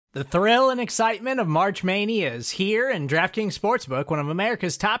The thrill and excitement of March Mania is here, and DraftKings Sportsbook, one of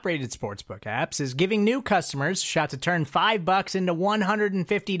America's top-rated sportsbook apps, is giving new customers a shot to turn $5 into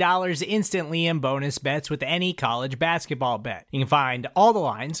 $150 instantly in bonus bets with any college basketball bet. You can find all the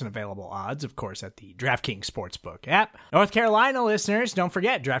lines and available odds, of course, at the DraftKings Sportsbook app. North Carolina listeners, don't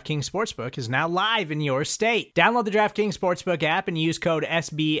forget, DraftKings Sportsbook is now live in your state. Download the DraftKings Sportsbook app and use code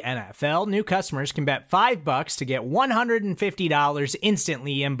SBNFL. New customers can bet $5 to get $150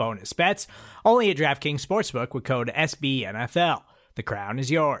 instantly in bonus bets, only at DraftKings Sportsbook with code SBNFL. The crown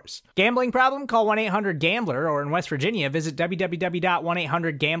is yours. Gambling problem? Call 1-800-GAMBLER, or in West Virginia, visit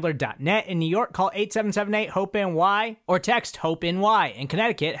www.1800gambler.net. In New York, call 877-8-HOPE-NY or text HOPE-NY. In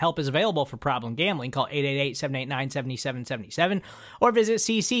Connecticut, help is available for problem gambling. Call 888-789-7777 or visit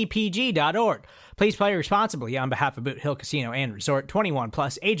ccpg.org. Please play responsibly on behalf of Boot Hill Casino and Resort. 21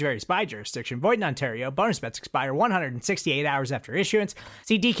 plus, age varies by jurisdiction. Void in Ontario. Bonus bets expire 168 hours after issuance.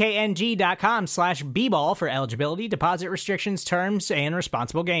 See dkng.com/bball for eligibility, deposit restrictions, terms, and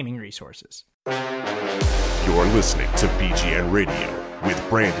responsible gaming resources. You're listening to BGN Radio with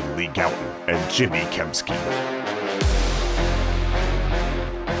Brandon Lee Gowton and Jimmy Kempski.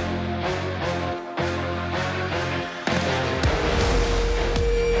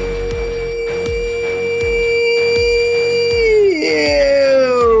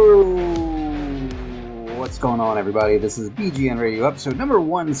 What's going on, everybody? This is BGN Radio, episode number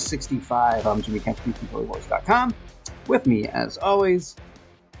 165. I'm Jimmy Kempski from PhillyVoice.com. With me, as always,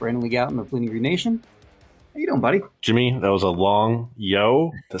 Brandon Lee Gowton of Bleeding Green Nation. How you doing, buddy? Jimmy, that was a long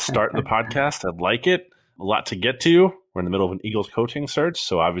yo to start the podcast. I like it. A lot to get to. We're in the middle of an Eagles coaching search,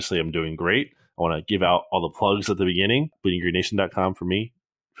 so obviously I'm doing great. I want to give out all the plugs at the beginning. BleedingGreenNation.com for me.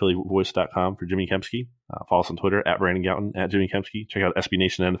 PhillyVoice.com for Jimmy Kempski. Follow us on Twitter at Brandon Gowton, at Jimmy Kempski. Check out SB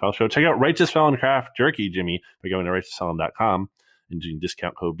Nation NFL Show. Check out Righteous Felon Craft Jerky, Jimmy, by going to righteousfelon.com and using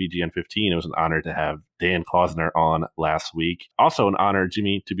discount code BGN15. It was an honor to have Dan Klausner on last week. Also an honor,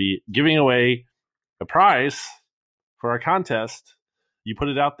 Jimmy, to be giving away a prize for our contest. You put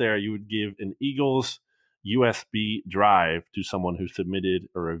it out there. You would give an Eagles USB drive to someone who submitted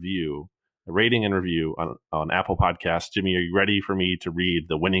a review, a rating and review on Apple Podcasts. Jimmy, are you ready for me to read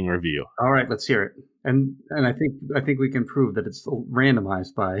the winning review? All right, let's hear it. And I think we can prove that it's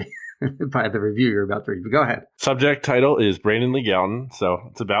randomized by by the review you're about to read. But go ahead. Subject title is Brandon Lee Gowton, so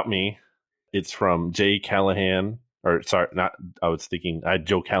it's about me. It's from Jay Callahan, or sorry, not. I was thinking I had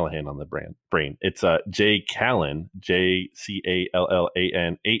Joe Callahan on the brain. It's Jay Callan, JCALLAN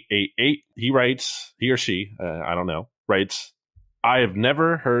 888. He writes, he or she, I don't know, writes, I have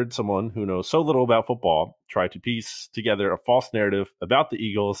never heard someone who knows so little about football try to piece together a false narrative about the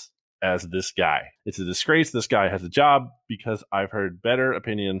Eagles as this guy. It's a disgrace this guy has a job, because I've heard better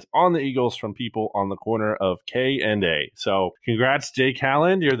opinions on the Eagles from people on the corner of K and A. So congrats, Jay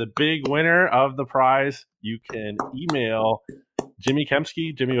Callan. You're the big winner of the prize. You can email Jimmy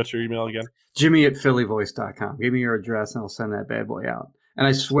Kempski. Jimmy, what's your email again? Jimmy at PhillyVoice.com. Give me your address and I'll send that bad boy out. And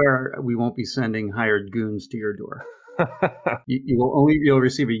I swear we won't be sending hired goons to your door. You'll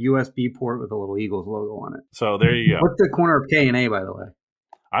receive a USB port with a little Eagles logo on it. So there you go. What's the corner of K and A, by the way?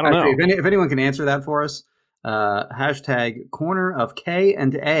 I don't know. If anyone can answer that for us, hashtag corner of K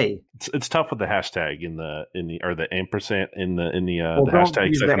and A. It's tough with the hashtag in the or the ampersand in the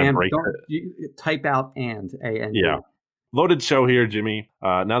hashtag section. Type out and A. Yeah. Loaded show here, Jimmy.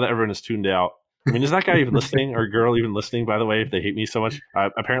 Now that everyone is tuned out. I mean, is that guy even listening, or girl even listening, by the way, if they hate me so much?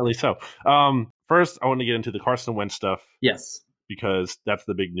 Apparently so. First, I want to get into the Carson Wentz stuff. Yes. Because that's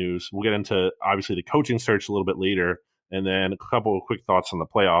the big news. We'll get into, obviously, the coaching search a little bit later, and then a couple of quick thoughts on the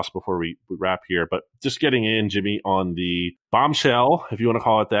playoffs before we wrap here. But just getting in, Jimmy, on the bombshell, if you want to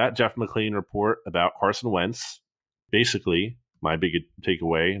call it that, Jeff McLean report about Carson Wentz. Basically, my big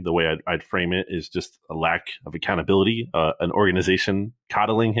takeaway, the way I'd frame it, is just a lack of accountability, an organization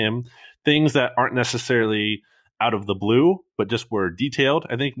coddling him, things that aren't necessarily out of the blue, but just were detailed,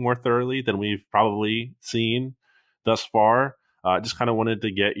 I think, more thoroughly than we've probably seen thus far. Just kind of wanted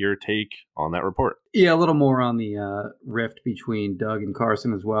to get your take on that report. Yeah, a little more on the rift between Doug and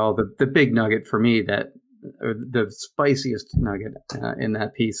Carson as well. The big nugget for me, or the spiciest nugget in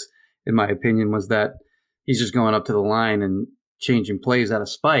that piece, in my opinion, was that he's just going up to the line and changing plays out of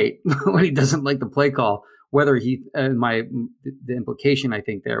spite when he doesn't like the play call. Whether the implication I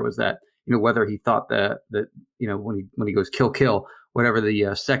think there was that, whether he thought that when he goes kill, whatever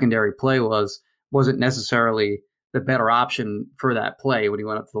the secondary play wasn't necessarily the better option for that play when he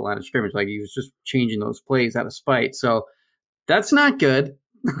went up to the line of scrimmage. Like, he was just changing those plays out of spite. So that's not good.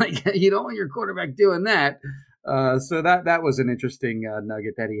 Like, you don't want your quarterback doing that. So that was an interesting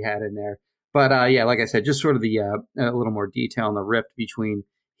nugget that he had in there. But yeah, like I said, just sort of the a little more detail on the rift between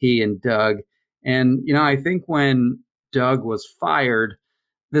he and Doug. And, I think when Doug was fired,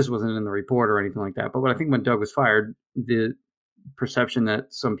 this wasn't in the report or anything like that, but I think when Doug was fired, the perception that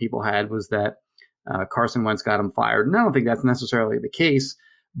some people had was that Carson Wentz got him fired. And I don't think that's necessarily the case,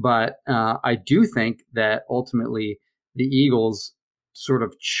 but I do think that ultimately the Eagles sort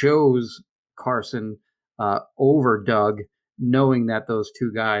of chose Carson over Doug, knowing that those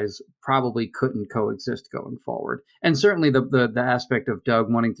two guys probably couldn't coexist going forward. And certainly the aspect of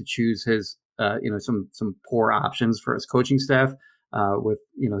Doug wanting to choose his, some poor options for his coaching staff with,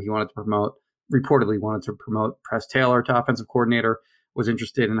 he reportedly wanted to promote Press Taylor to offensive coordinator, was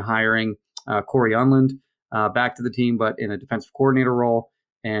interested in hiring Corey Unland back to the team, but in a defensive coordinator role.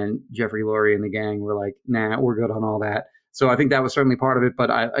 And Jeffrey Lurie and the gang were like, nah, we're good on all that. So I think that was certainly part of it. But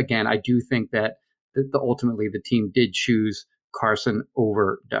I do think that ultimately the team did choose Carson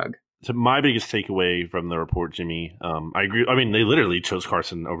over Doug. So my biggest takeaway from the report, Jimmy, I agree. I mean, they literally chose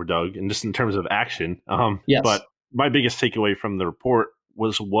Carson over Doug, and just in terms of action. Yes. But my biggest takeaway from the report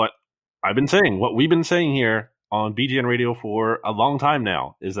was what I've been saying, what we've been saying here on BGN Radio for a long time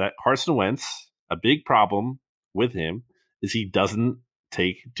now, is that Carson Wentz, a big problem with him is he doesn't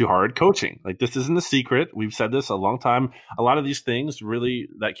take to hard coaching. Like, this isn't a secret. We've said this a long time. A lot of these things really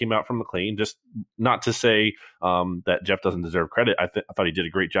that came out from McLean, just not to say that Jeff doesn't deserve credit. I thought he did a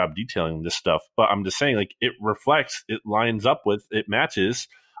great job detailing this stuff, but I'm just saying, like, it reflects, it lines up with, it matches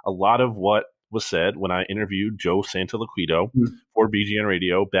a lot of what was said when I interviewed Joe Santoliquito for BGN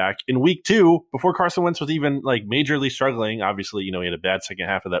Radio back in week 2, before Carson Wentz was even like majorly struggling. Obviously, he had a bad second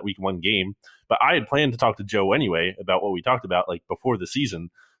half of that week 1 game, but I had planned to talk to Joe anyway about what we talked about like before the season.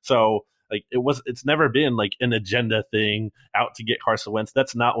 So like it's never been like an agenda thing out to get Carson Wentz.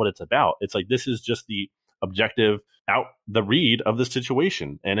 That's not what it's about. It's like, this is just the objective the read of the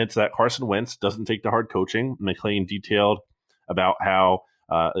situation. And it's that Carson Wentz doesn't take the hard coaching. McLean detailed about how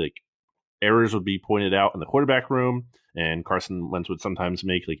errors would be pointed out in the quarterback room, and Carson Wentz would sometimes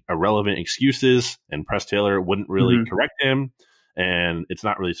make like irrelevant excuses, and Press Taylor wouldn't really correct him. And it's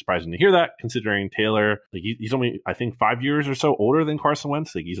not really surprising to hear that, considering Taylor, like he's only, I think, 5 years or so older than Carson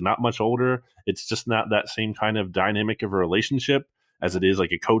Wentz. Like, he's not much older. It's just not that same kind of dynamic of a relationship as it is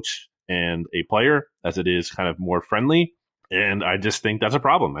like a coach and a player, as it is kind of more friendly. And I just think that's a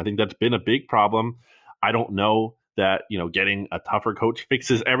problem. I think that's been a big problem. I don't know that, getting a tougher coach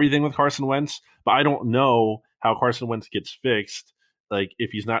fixes everything with Carson Wentz, but I don't know how Carson Wentz gets fixed, like,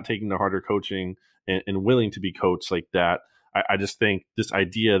 if he's not taking the harder coaching and willing to be coached like that. I just think this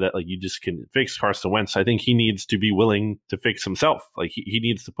idea that like you just can fix Carson Wentz, I think he needs to be willing to fix himself. Like, he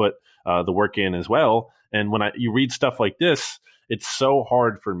needs to put the work in as well. And when you read stuff like this, it's so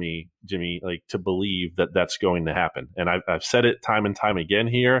hard for me, Jimmy, like, to believe that that's going to happen. And I've said it time and time again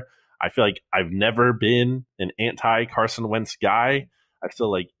here. I feel like I've never been an anti-Carson Wentz guy. I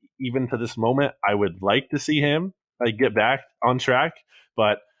feel like even to this moment, I would like to see him like get back on track.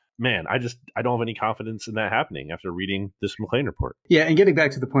 But man, I don't have any confidence in that happening after reading this McLean report. Yeah, and getting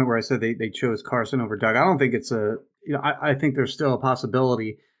back to the point where I said they chose Carson over Doug, I don't think it's I think there's still a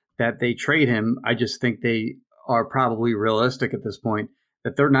possibility that they trade him. I just think they are probably realistic at this point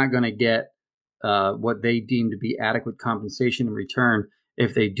that they're not going to get what they deem to be adequate compensation in return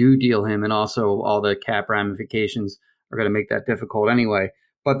if they do deal him, and also all the cap ramifications are going to make that difficult anyway.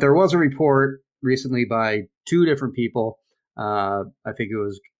 But there was a report recently by 2 different people. I think it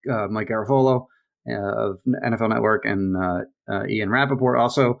was Mike Garafolo of NFL Network and Ian Rappaport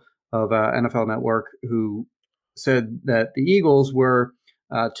also of NFL Network, who said that the Eagles were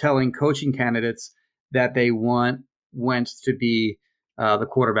telling coaching candidates that they want Wentz to be the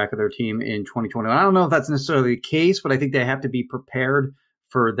quarterback of their team in 2021. I don't know if that's necessarily the case, but I think they have to be prepared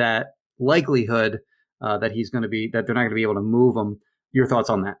for that likelihood that he's going to be, that they're not going to be able to move him. Your thoughts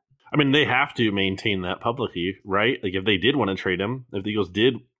on that? I mean, they have to maintain that publicly, right? Like, if they did want to trade him, if the Eagles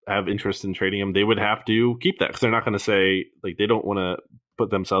did have interest in trading him, they would have to keep that, because they're not going to say, like, they don't want to put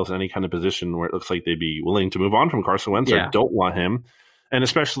themselves in any kind of position where it looks like they'd be willing to move on from Carson Wentz or don't want him. And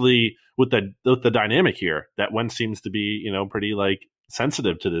especially with the dynamic here, that Wentz seems to be, pretty like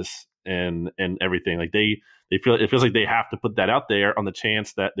sensitive to this and everything. Like, it feels like they have to put that out there on the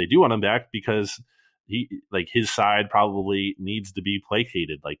chance that they do want him back, because his side probably needs to be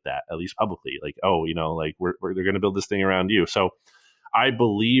placated like that, at least publicly. Like, like they're going to build this thing around you. So I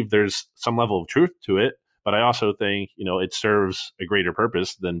believe there's some level of truth to it, but I also think, it serves a greater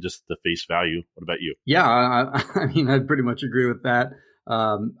purpose than just the face value. What about you? Yeah, I mean, I pretty much agree with that.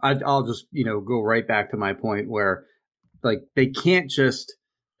 I'll just, go right back to my point where, like, they can't just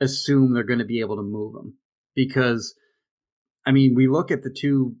assume they're going to be able to move him, because, I mean, we look at the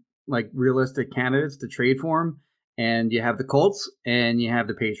 2 like realistic candidates to trade for him, and you have the Colts and you have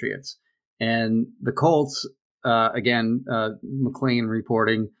the Patriots. And the Colts, again, McLean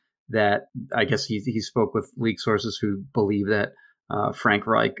reporting that I guess he spoke with league sources who believe that Frank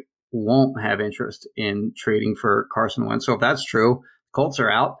Reich won't have interest in trading for Carson Wentz. So if that's true, Colts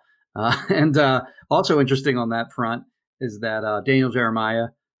are out. And also interesting on that front is that Daniel Jeremiah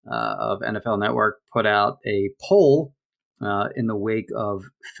of NFL Network put out a poll in the wake of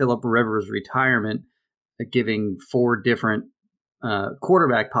Phillip Rivers' retirement, giving 4 different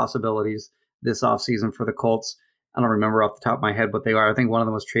quarterback possibilities this offseason for the Colts. I don't remember off the top of my head what they are. I think one of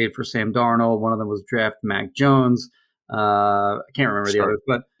them was trade for Sam Darnold. One of them was draft Mac Jones. I can't remember the others,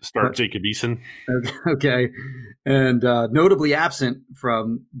 but start Jacob Eason. Okay. And notably absent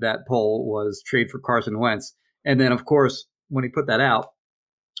from that poll was trade for Carson Wentz. And then, of course, when he put that out,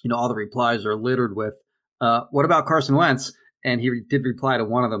 all the replies are littered with, what about Carson Wentz? And he did reply to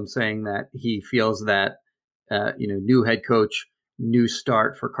one of them saying that he feels that, new head coach, new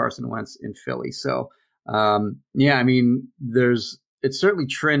start for Carson Wentz in Philly. So, it's certainly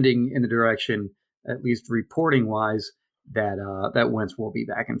trending in the direction, at least reporting wise, that Wentz will be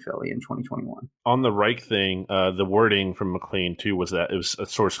back in Philly in 2021. On the Reich thing, the wording from McLean too was that it was a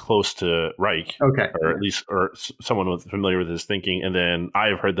source close to Reich, okay, or at least someone was familiar with his thinking. And then I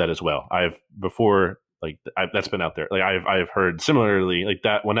have heard that as well. That's been out there. Like I've heard similarly like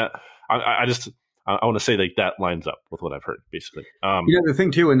that. When I want to say like that lines up with what I've heard basically. The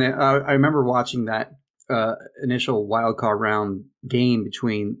thing too, and I remember watching that initial wild card round game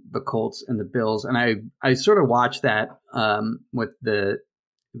between the Colts and the Bills, and I sort of watched that with the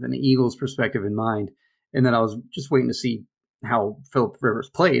Eagles' perspective in mind, and then I was just waiting to see how Phillip Rivers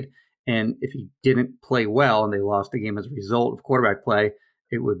played, and if he didn't play well and they lost the game as a result of quarterback play,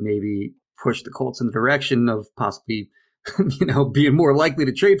 it would maybe push the Colts in the direction of possibly being more likely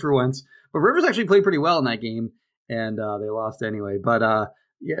to trade for Wentz. But Rivers actually played pretty well in that game, and they lost anyway. But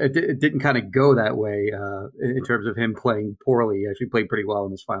it didn't kind of go that way in terms of him playing poorly. He actually played pretty well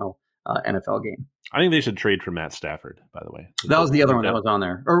in his final NFL game. I think they should trade for Matt Stafford, by the way. That was the other one that was on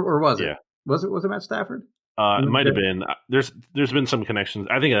there. Or was it? Yeah. Was it Matt Stafford? It might have been. There's been some connections.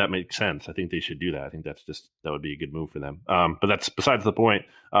 I think that makes sense. I think they should do that. I think that would be a good move for them. But that's besides the point.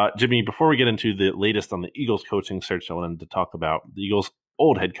 Jimmy, before we get into the latest on the Eagles coaching search, I wanted to talk about the Eagles'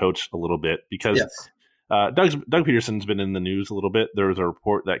 old head coach a little bit because yes. Doug Peterson's been in the news a little bit. There was a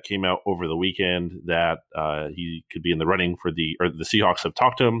report that came out over the weekend that he could be in the running for the Seahawks have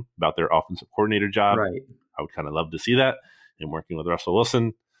talked to him about their offensive coordinator job. Right. I would kind of love to see that in working with Russell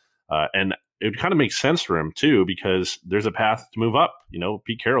Wilson. And it kind of makes sense for him, too, because there's a path to move up.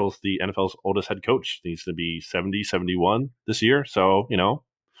 Pete Carroll's the NFL's oldest head coach. He needs to be 70, 71 this year. So,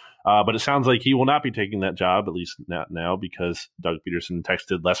 but it sounds like he will not be taking that job, at least not now, because Doug Peterson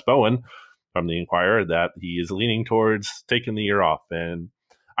texted Les Bowen from the Inquirer that he is leaning towards taking the year off. And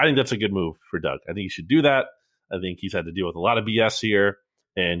I think that's a good move for Doug. I think he should do that. I think he's had to deal with a lot of BS here.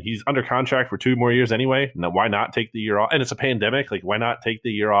 And he's under contract for 2 more years anyway. Now, why not take the year off? And it's a pandemic. Like, why not take the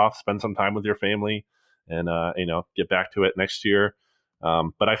year off, spend some time with your family, and get back to it next year?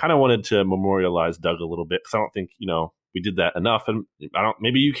 But I kind of wanted to memorialize Doug a little bit because I don't think we did that enough, and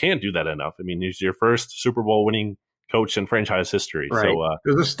maybe you can't do that enough. I mean, he's your first Super Bowl winning coach in franchise history. Right. So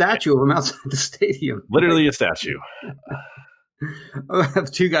there's a statue of him outside the stadium. Literally a statue. I have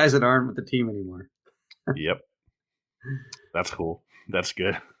 2 guys that aren't with the team anymore. Yep, that's cool. That's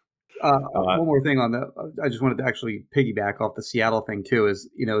good. One more thing on that. I just wanted to actually piggyback off the Seattle thing too. Is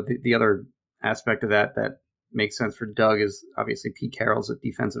the other aspect of that makes sense for Doug is obviously Pete Carroll's a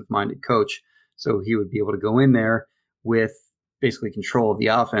defensive-minded coach, so he would be able to go in there with basically control of the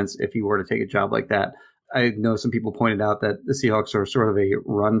offense if he were to take a job like that. I know some people pointed out that the Seahawks are sort of a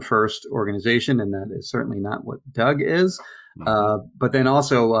run-first organization, and that is certainly not what Doug is. Mm-hmm. But then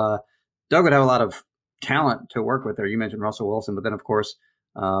also, Doug would have a lot of talent to work with there. You mentioned Russell Wilson, but then of course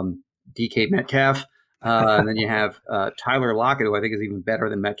DK Metcalf, and then you have Tyler Lockett, who I think is even better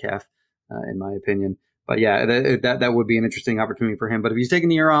than Metcalf in my opinion. But yeah, that would be an interesting opportunity for him. But if he's taking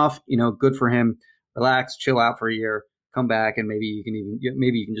the year off, good for him. Relax, chill out for a year, come back, and maybe you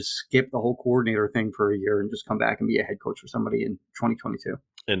can just skip the whole coordinator thing for a year and just come back and be a head coach for somebody in 2022.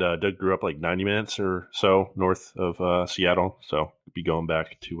 And Doug grew up like 90 minutes or so north of Seattle, so be going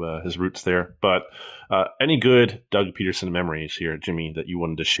back to his roots there. But any good Doug Peterson memories here, Jimmy, that you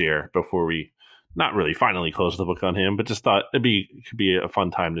wanted to share before we not really finally close the book on him, but just thought it could be a fun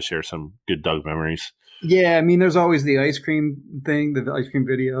time to share some good Doug memories? Yeah, I mean, there's always the ice cream thing, the ice cream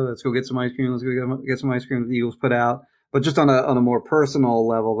video. Let's go get some ice cream. Let's go get some ice cream that the Eagles put out. But just on a more personal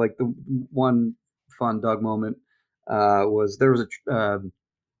level, like the one fun Doug moment was there was a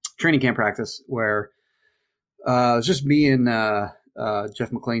training camp practice where It was just me and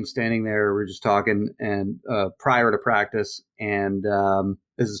Jeff McLean standing there. We were just talking, and prior to practice, and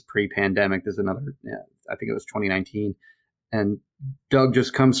this is pre-pandemic. There's another, I think it was 2019, and Doug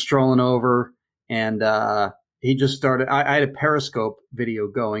just comes strolling over, and he just started. I had a Periscope video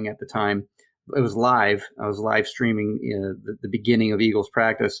going at the time. It was live. I was live streaming the beginning of Eagles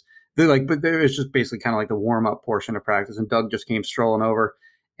practice. But there was just basically kind of like the warm-up portion of practice, and Doug just came strolling over,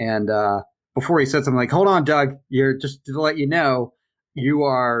 and before he said something like, "Hold on, Doug, you're just to let you know, you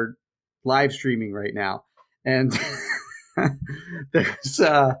are live streaming right now." And there's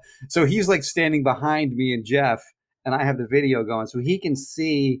so he's like standing behind me and Jeff, and I have the video going, so he can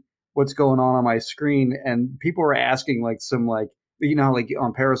see what's going on my screen. And people were asking like some like, you know, like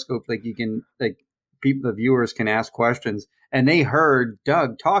on Periscope, like you can like people, the viewers can ask questions, and they heard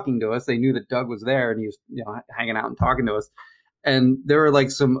Doug talking to us. They knew that Doug was there, and he was, you know, hanging out and talking to us. And there were like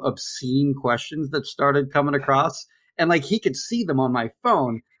some obscene questions that started coming across, and like he could see them on my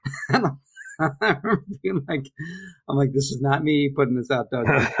phone. And I remember being like, I'm like, this is not me putting this out, Doug.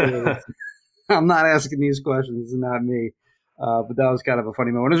 I'm not asking these questions. This is not me. But that was kind of a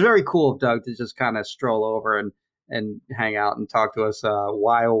funny moment. It was very cool of Doug to just kind of stroll over and hang out and talk to us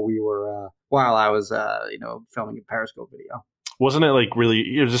while I was filming a Periscope video. Wasn't it like really?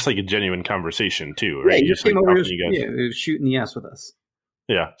 It was just like a genuine conversation too, right? Yeah, he just came like over. He was shooting the S with us.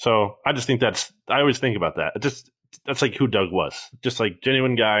 Yeah, so I just think I always think about that. That's like who Doug was, just like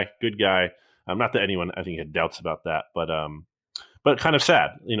genuine guy, good guy. Not that anyone I think had doubts about that, but kind of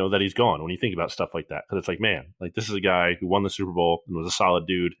sad, you know, that he's gone when you think about stuff like that, because it's like, man, like this is a guy who won the Super Bowl and was a solid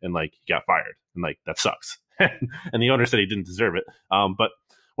dude, and like he got fired, and like that sucks. And the owner said he didn't deserve it. But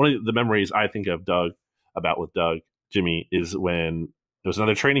one of the memories I think of with Doug, Jimmy, is when there was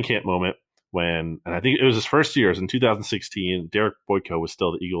another training camp moment and I think it was his first year, it was in 2016. Derek Boyko was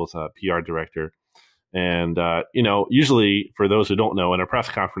still the Eagles PR director. And, usually for those who don't know, in a press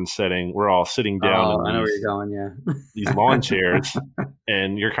conference setting, we're all sitting down I know where you're going, yeah. these lawn chairs,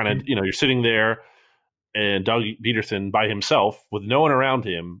 and you're kind of, you're sitting there, and Doug Peterson by himself with no one around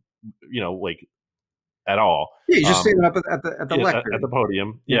him, like at all. Yeah, he's just sitting up at the lectern. At the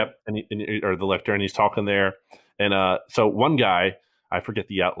podium. Yeah. Yep. Or the lectern, he's talking there. And so one guy, I forget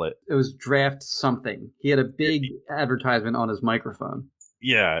the outlet. It was Draft something. He had a big advertisement on his microphone.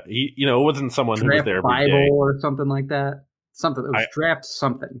 Yeah, it wasn't someone who was there every Bible day. Or something like that. Something. It was Draft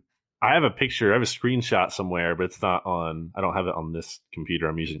something. I have a picture. I have a screenshot somewhere, but it's not on. I don't have it on this computer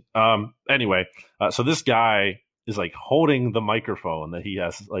I'm using. Anyway, so this guy is like holding the microphone that he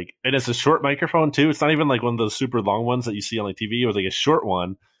has, like, and it's a short microphone too. It's not even like one of those super long ones that you see on like TV. It was like a short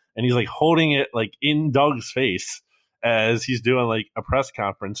one, and he's like holding it like in Doug's face as he's doing like a press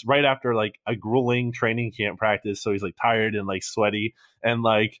conference right after like a grueling training camp practice. So he's like tired and like sweaty,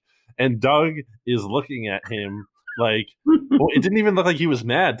 and Doug is looking at him like, well, it didn't even look like he was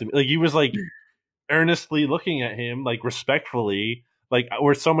mad to me. Like he was like earnestly looking at him, like respectfully, like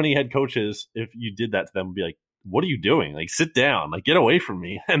where so many head coaches, if you did that to them, would be like, what are you doing? Like, sit down, like get away from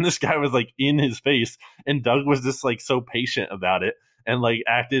me. And this guy was like in his face, and Doug was just like so patient about it and like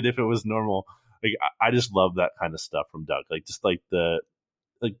acted if it was normal. Like I just love that kind of stuff from Doug. Like just like the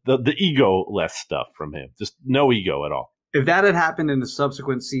ego less stuff from him. Just no ego at all. If that had happened in the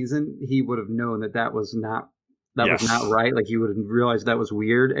subsequent season, he would have known that was not was not right. Like he would have realized that was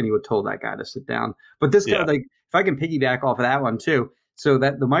weird, and he would have told that guy to sit down. But this guy, like, if I can piggyback off of that one too. So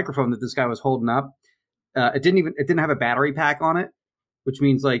that the microphone that this guy was holding up, it didn't have a battery pack on it, which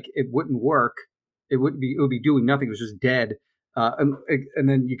means like it wouldn't work. It would be doing nothing. It was just dead. And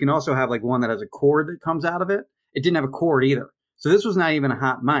then you can also have like one that has a cord that comes out of it. It didn't have a cord either. So this was not even a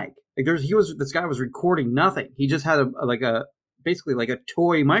hot mic. Like this guy was recording nothing. He just had basically like a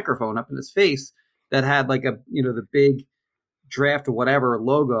toy microphone up in his face that had like the big Draft or whatever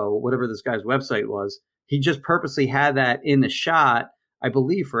logo, whatever this guy's website was. He just purposely had that in the shot, I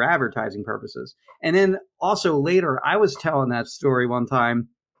believe, for advertising purposes. And then also later, I was telling that story one time.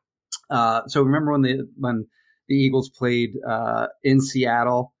 So remember when the Eagles played in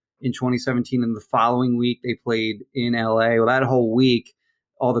Seattle in 2017, and the following week they played in LA. Well, that whole week,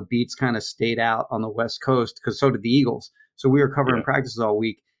 all the beats kind of stayed out on the West Coast, because so did the Eagles. So we were covering practices all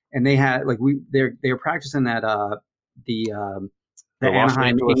week, and they had they were practicing at the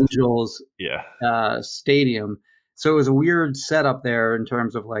Anaheim Angels stadium. So it was a weird setup there in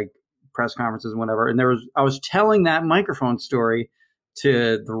terms of like press conferences and whatever. And I was telling that microphone story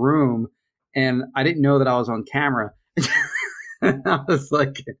to the room, and I didn't know that I was on camera. I was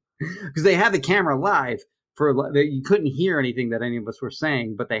like, because they had the camera live you couldn't hear anything that any of us were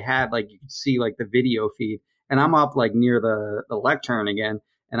saying, but they had like, you could see like the video feed, and I'm up like near the lectern again.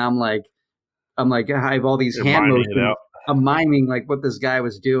 And I'm like, I'm like, I have all these You're hand miming it motions. out. I'm miming like what this guy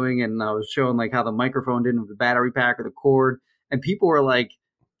was doing, and I was showing like how the microphone didn't have the battery pack or the cord, and people were like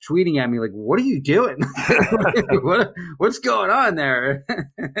tweeting at me like, "What are you doing? What's going on there?"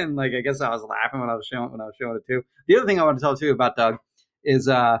 And like, I guess I was laughing when I was showing it too. The other thing I want to tell too about Doug is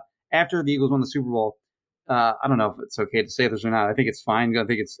after the Eagles won the Super Bowl. I don't know if it's okay to say this or not. I think it's fine. I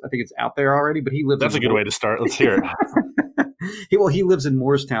think it's out there already. But he lives. That's a good way to start. Let's hear it. He lives in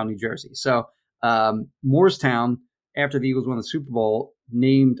Morristown, New Jersey. So Morristown, after the Eagles won the Super Bowl,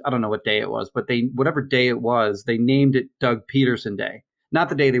 named, I don't know what day it was, but whatever day it was, they named it Doug Peterson Day. Not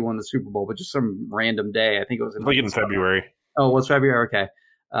the day they won the Super Bowl, but just some random day. I think it was in February. Oh, it was February. Okay.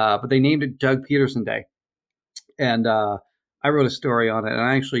 But they named it Doug Peterson Day. And I wrote a story on it, and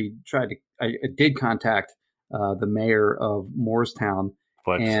I actually I did contact the mayor of Morristown.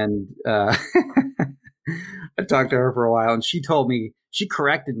 Flex. And I talked to her for a while, and she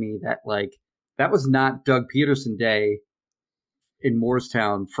corrected me that like that was not Doug Peterson Day in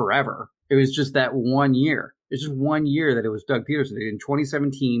Morristown forever. It was just that 1 year. It's just 1 year that it was Doug Peterson Day. In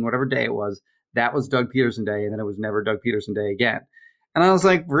 2017, whatever day it was, that was Doug Peterson Day, and then it was never Doug Peterson Day again. And I was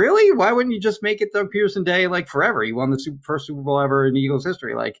like, really? Why wouldn't you just make it Doug Peterson Day like forever? He won the first Super Bowl ever in Eagles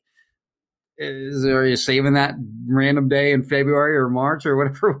history. Like, are you saving that random day in February or March or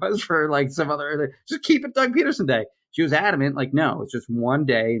whatever it was for like some other? Just keep it Doug Peterson Day. She was adamant, like, no, it's just one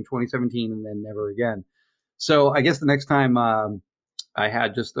day in 2017 and then never again. So I guess the next time I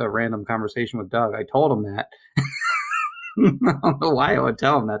had just a random conversation with Doug, I told him that. I don't know why I would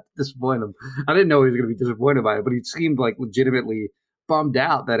tell him that to disappoint him. I didn't know he was going to be disappointed by it, but he seemed like legitimately bummed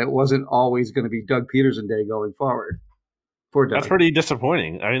out that it wasn't always going to be Doug Peterson Day going forward. Poor Doug. That's pretty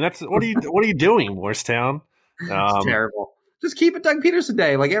disappointing. I mean, what are you doing, Morristown? It's terrible. Just keep it Doug Peterson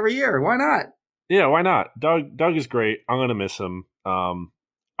Day like every year. Why not? Yeah, why not? Doug is great. I'm going to miss him.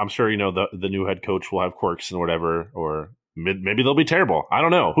 I'm sure the new head coach will have quirks and whatever, or maybe they'll be terrible. I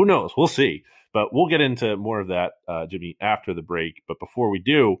don't know. Who knows? We'll see. But we'll get into more of that, Jimmy, after the break. But before we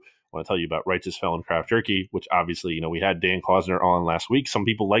do, I want to tell you about Righteous Felon Craft Jerky, which obviously, we had Dan Klausner on last week. Some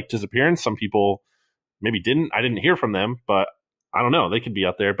people liked his appearance. Some people maybe didn't. I didn't hear from them, but I don't know. They could be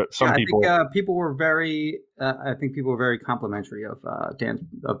out there. But some people, people were very. I think people were very complimentary of Dan's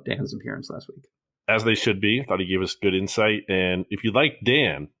appearance last week. As they should be. I thought he gave us good insight. And if you like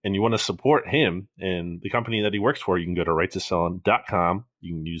Dan and you want to support him and the company that he works for, you can go to righteousfelon.com.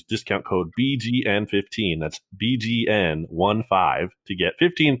 You can use discount code BGN15. That's BGN15 to get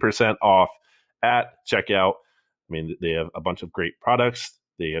 15% off at checkout. I mean, they have a bunch of great products.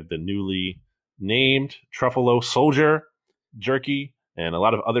 They have the newly named Truffalo Soldier jerky and a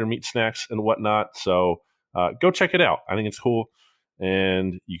lot of other meat snacks and whatnot. So go check it out. I think it's cool.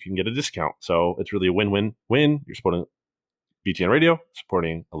 And you can get a discount. So it's really a win-win-win. You're supporting BGN Radio,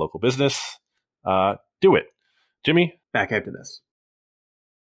 supporting a local business. Do it. Jimmy? Back after this.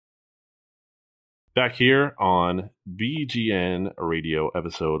 Back here on BGN Radio,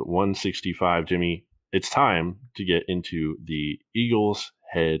 episode 165. Jimmy, it's time to get into the Eagles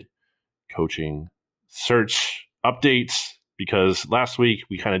head coaching search updates, because last week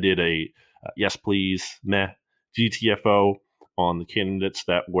we kind of did a yes, please, meh, GTFO on the candidates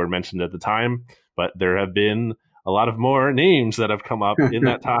that were mentioned at the time, but there have been a lot of more names that have come up in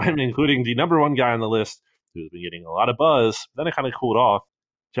that time, including the number one guy on the list who's been getting a lot of buzz. Then it kind of cooled off.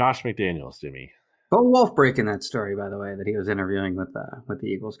 Josh McDaniels, Jimmy. Bo Wolf breaking that story, by the way, that he was interviewing with the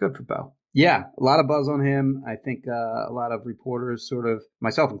Eagles. Good for Bo. Yeah, a lot of buzz on him. I think a lot of reporters, sort of,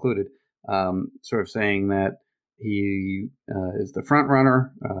 myself included, sort of saying that he is the front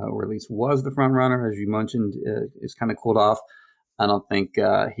runner, or at least was the front runner, as you mentioned, is kind of cooled off. I don't think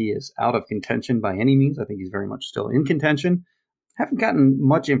he is out of contention by any means. I think he's very much still in contention. Haven't gotten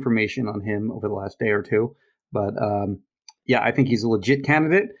much information on him over the last day or two, but yeah, I think he's a legit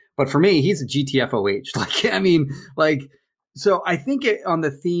candidate. But for me, he's a GTFOH. So I think on the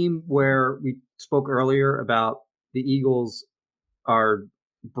theme where we spoke earlier about the Eagles are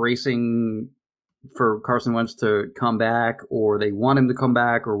bracing for Carson Wentz to come back, or they want him to come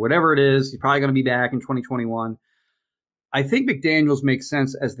back, or whatever it is, he's probably going to be back in 2021. I think McDaniels makes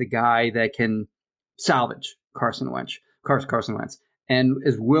sense as the guy that can salvage Carson Wentz, and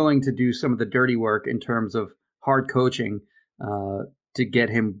is willing to do some of the dirty work in terms of hard coaching to get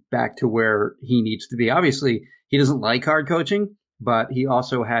him back to where he needs to be. Obviously, he doesn't like hard coaching, but he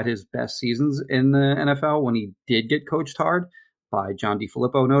also had his best seasons in the NFL when he did get coached hard by John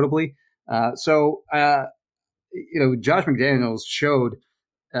DeFilippo, notably. So Josh McDaniels showed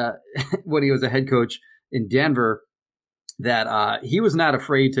when he was a head coach in Denver that he was not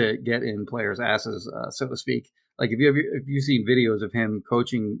afraid to get in players' asses, so to speak, Like if you've seen videos of him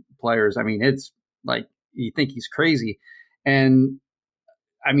coaching players, I mean, it's like you think he's crazy. And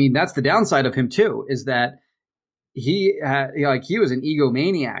I mean, that's the downside of him too, is that he was an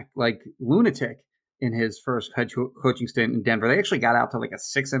egomaniac, like lunatic in his first head coaching stint in Denver. They actually got out to like a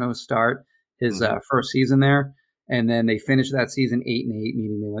 6-0 start his first season there, and then they finished that season 8-8,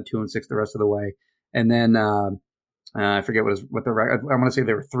 meaning they went 2-6 the rest of the way. And then I forget what the record. I want to say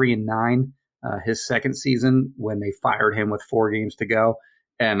they were 3-9 his second season when they fired him with 4 games to go.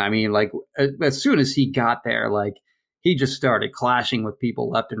 And I mean, like as soon as he got there, like he just started clashing with people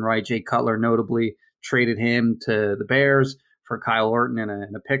left and right. Jay Cutler notably traded him to the Bears for Kyle Orton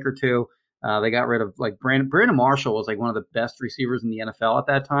and a pick or two. They got rid of like Brandon Marshall was like one of the best receivers in the NFL at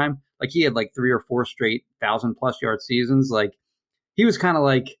that time. Like he had like 3 or 4 straight 1,000+ yard seasons. Like he was kind of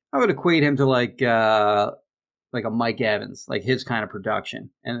like, I would equate him to like a Mike Evans, like his kind of production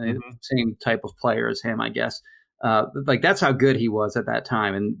and the same type of player as him, I guess. Like that's how good he was at that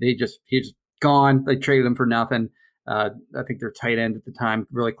time. And he's just gone. They traded him for nothing. I think their tight end at the time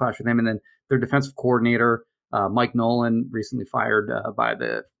really clashed with him. And then their defensive coordinator, Mike Nolan, recently fired by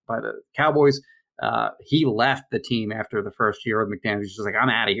the Cowboys. He left the team after the first year with McDaniels. He's just like, I'm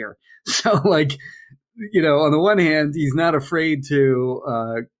out of here. So like, on the one hand, he's not afraid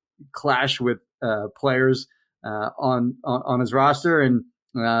to clash with players on his roster, and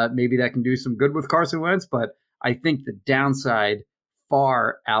maybe that can do some good with Carson Wentz. But I think the downside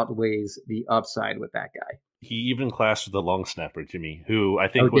far outweighs the upside with that guy. He even clashed with the long snapper, Jimmy, who I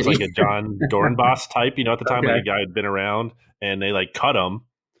think was like a John Dornbos type, at the time, like a guy had been around, and they like cut him,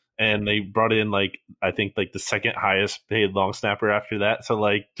 and they brought in like, I think like the second highest paid long snapper after that. So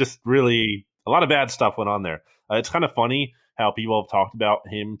like just really a lot of bad stuff went on there. It's kind of funny how people have talked about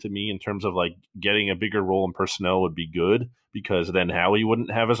him to me in terms of like getting a bigger role in personnel would be good because then Howie wouldn't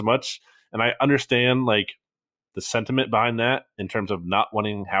have as much. And I understand like the sentiment behind that in terms of not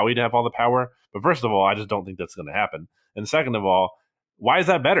wanting Howie to have all the power. But first of all, I just don't think that's going to happen. And second of all, why is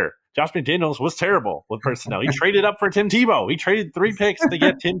that better? Josh McDaniels was terrible with personnel. He traded up for Tim Tebow. He traded 3 picks to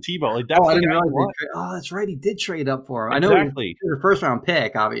get Tim Tebow. Like, that's I didn't realize that's right. He did trade up for him. Exactly. I know he was a first round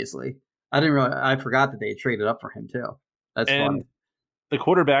pick, obviously. I forgot that they traded up for him too. That's fun. The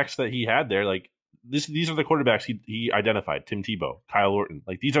quarterbacks that he had there, like these are the quarterbacks he identified: Tim Tebow, Kyle Orton.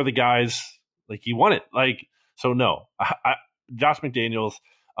 Like these are the guys like he wanted. Like so, no, Josh McDaniels.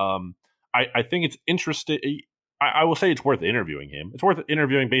 I think it's interesting. I will say it's worth interviewing him. It's worth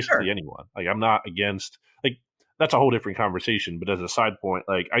interviewing basically anyone. Like I'm not against like that's a whole different conversation. But as a side point,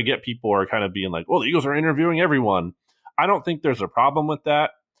 like I get people are kind of being like, well, the Eagles are interviewing everyone. I don't think there's a problem with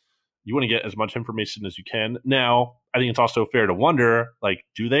that. You want to get as much information as you can. Now, I think it's also fair to wonder, like,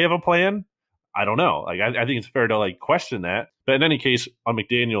 do they have a plan? I don't know. Like, I think it's fair to like question that. But in any case, on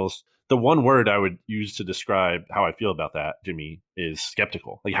McDaniels, the one word I would use to describe how I feel about that, Jimmy, is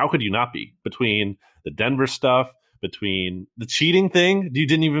skeptical. Like, how could you not be? Between the Denver stuff, between the cheating thing, you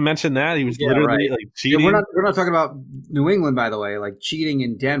didn't even mention that. He was literally like cheating. Yeah, we're not talking about New England, by the way. Like cheating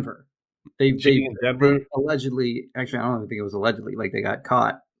in Denver. They allegedly, actually, I don't even think it was allegedly. Like they got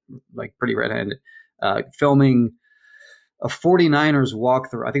caught, like pretty red-handed, filming a 49ers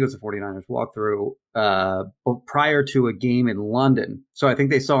walkthrough. I think it was a 49ers walkthrough prior to a game in London. So I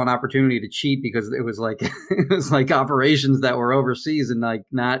think they saw an opportunity to cheat because it was like operations that were overseas and like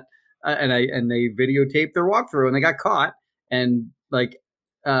not. And they videotaped their walkthrough and they got caught. And like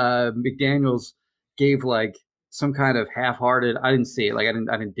McDaniels gave like some kind of half-hearted. I didn't see it. Like I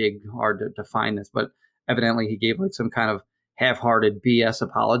didn't dig hard to find this, but evidently he gave like some kind of half-hearted BS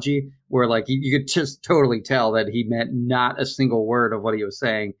apology where like you could just totally tell that he meant not a single word of what he was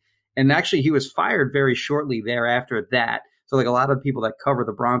saying. And actually he was fired very shortly thereafter that. So like a lot of people that cover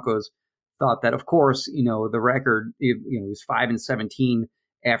the Broncos thought that, of course, the record, he's 5-17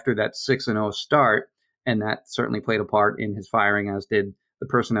 after that 6-0 start. And that certainly played a part in his firing, as did the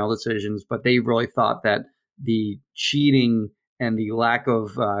personnel decisions. But they really thought that the cheating and the lack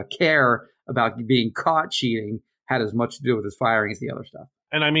of care about being caught cheating had as much to do with his firing as the other stuff.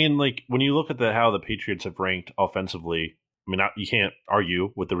 And I mean, like, when you look at how the Patriots have ranked offensively, I mean, you can't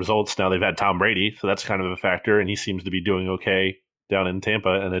argue with the results. Now they've had Tom Brady, so that's kind of a factor, and he seems to be doing okay down in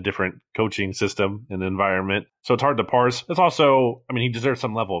Tampa in a different coaching system and environment. So it's hard to parse. It's also, I mean, he deserves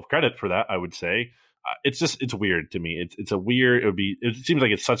some level of credit for that, I would say. It's weird to me. It seems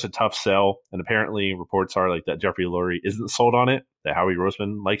like it's such a tough sell. And apparently reports are like that Jeffrey Lurie isn't sold on it, that Howie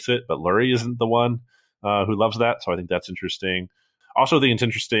Roseman likes it, but Lurie isn't the one who loves that. So I think that's interesting. Also think it's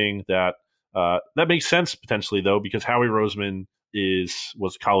interesting that that makes sense potentially though, because Howie Roseman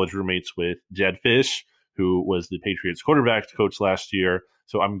was college roommates with Jed Fish, who was the Patriots quarterback coach last year.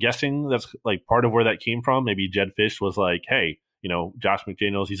 So I'm guessing that's like part of where that came from. Maybe Jed Fish was like, hey, Josh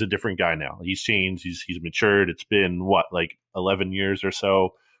McDaniels, he's a different guy now. He's changed. He's matured. It's been like 11 years or so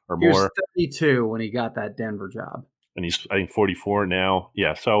or more. He was 32 when he got that Denver job. And he's, I think, 44 now.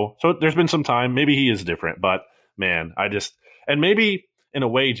 Yeah. So there's been some time. Maybe he is different, but man, and maybe in a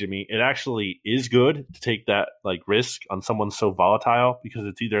way, Jimmy, it actually is good to take that like risk on someone so volatile, because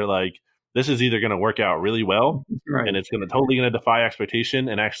it's either like, this is either going to work out really well, right, and it's totally going to defy expectation,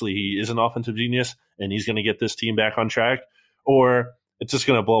 and actually he is an offensive genius and he's going to get this team back on track, or it's just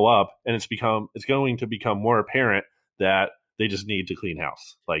going to blow up and it's going to become more apparent that they just need to clean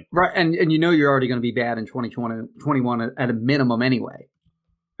house. Like, right, and you're already going to be bad in 2021 at a minimum anyway.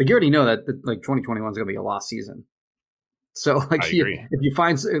 Like, you already know that like 2021 is going to be a lost season. So like, if you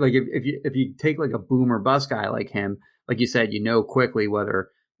find like if you take like a boom or bust guy like him, like you said, quickly whether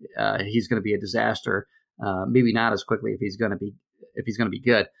he's going to be a disaster. Maybe not as quickly if he's going to be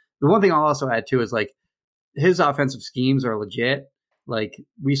good. The one thing I'll also add too is like his offensive schemes are legit. Like,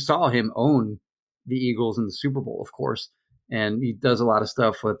 we saw him own the Eagles in the Super Bowl, of course, and he does a lot of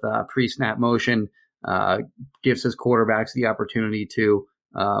stuff with pre-snap motion. Gives his quarterbacks the opportunity to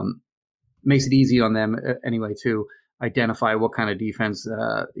makes it easy on them anyway to identify what kind of defense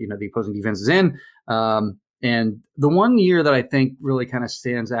the opposing defense is in. And the one year that I think really kind of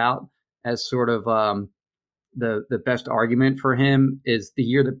stands out as sort of the best argument for him is the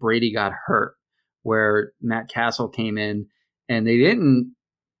year that Brady got hurt, where Matt Castle came in, and they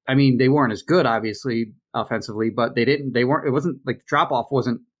weren't as good, obviously, offensively, but it wasn't like the drop off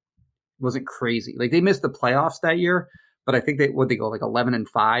wasn't crazy. Like, they missed the playoffs that year, but I think they go like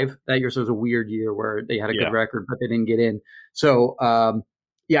 11-5 that year. So it was a weird year where they had a good record, but they didn't get in. So,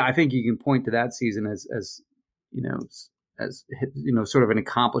 I think you can point to that season as sort of an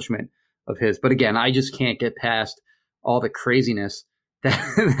accomplishment of his. But again, I just can't get past all the craziness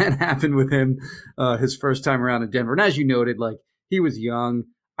that happened with him his first time around in Denver. And as you noted, like, he was young.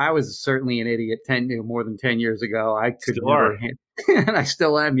 I was certainly an idiot more than 10 years ago. I could never, and I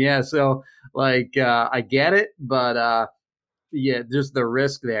still am. Yeah. So like, I get it, but just the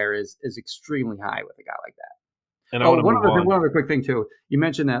risk there is extremely high with a guy like that. And one other quick thing too. You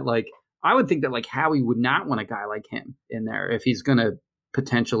mentioned that, like, I would think that like Howie would not want a guy like him in there if he's going to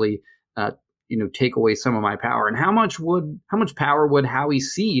potentially, take away some of my power. And how much power would Howie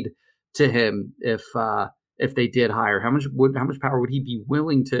cede to him if they did hire? How much power would he be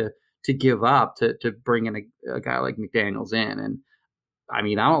willing to give up to bring in a guy like McDaniels in? And I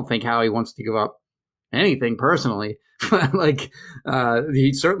mean, I don't think Howie wants to give up anything personally, but like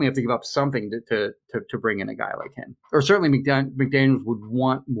he'd certainly have to give up something to bring in a guy like him. Or certainly McDaniels would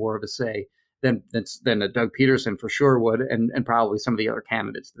want more of a say than a Doug Peterson for sure would, and probably some of the other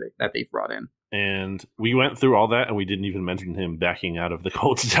candidates that they've brought in. And we went through all that, and we didn't even mention him backing out of the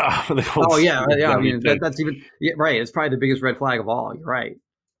Colts job. Yeah. I mean, that's even right. It's probably the biggest red flag of all. You're right.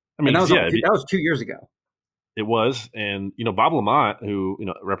 I mean, that was 2 years ago. It was, and Bob Lamont, who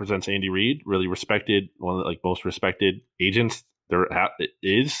represents Andy Reid, really respected, one of the most respected agents there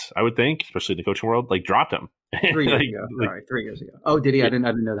is, I would think, especially in the coaching world, like, dropped him 3 years ago. Sorry, 3 years ago. Oh, did he? I didn't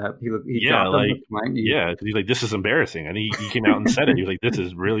know that. He dropped him. Because he's like, this is embarrassing, and he came out and said it. He was like, this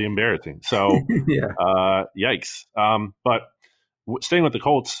is really embarrassing. So, yikes. But staying with the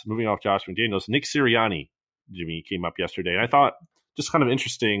Colts, moving off Josh McDaniels, Nick Sirianni, Jimmy, came up yesterday, and I thought just kind of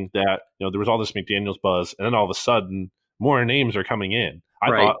interesting that there was all this McDaniels buzz, and then all of a sudden more names are coming in.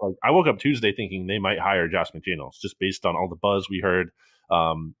 I woke up Tuesday thinking they might hire Josh McDaniels just based on all the buzz we heard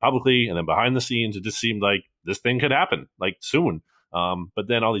publicly, and then behind the scenes it just seemed like this thing could happen like soon. But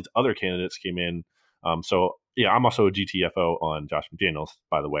then all these other candidates came in. So yeah, I'm also a GTFO on Josh McDaniels,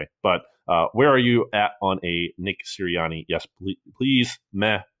 by the way. But where are you at on a Nick Sirianni? Yes, please,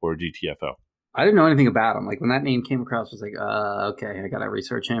 meh, or GTFO? I didn't know anything about him. Like, when that name came across, I was like, okay, I got to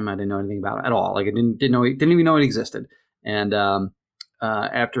research him. I didn't know anything about him at all. Like, I didn't even know it existed. And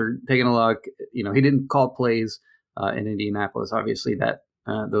after taking a look, he didn't call plays in Indianapolis. Obviously, that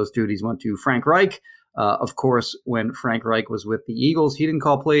those duties went to Frank Reich. Of course, when Frank Reich was with the Eagles, he didn't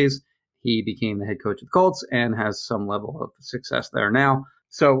call plays. He became the head coach of the Colts and has some level of success there now.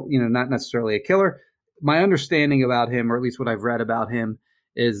 So, not necessarily a killer. My understanding about him, or at least what I've read about him,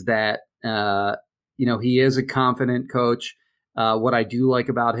 is that he is a confident coach. What I do like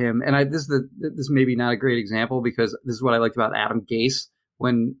about him, and this may be not a great example, because this is what I liked about Adam Gase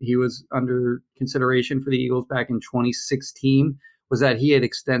when he was under consideration for the Eagles back in 2016, was that he had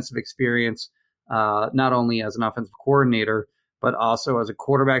extensive experience not only as an offensive coordinator, but also as a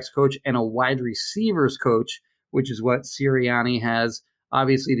quarterbacks coach and a wide receivers coach, which is what Sirianni has.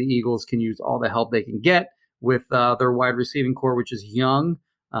 Obviously, the Eagles can use all the help they can get with their wide receiving core, which is young.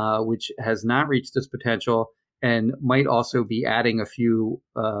 which has not reached its potential and might also be adding a few,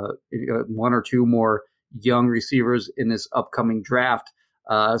 one or two more young receivers in this upcoming draft.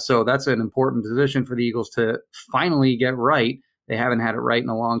 So that's an important position for the Eagles to finally get right. They haven't had it right in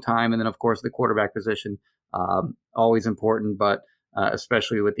a long time. And then, of course, the quarterback position, always important, but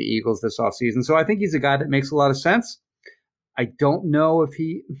especially with the Eagles this offseason. So I think he's a guy that makes a lot of sense. I don't know if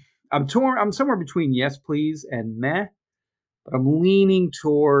I'm torn. I'm somewhere between yes, please, and meh, but I'm leaning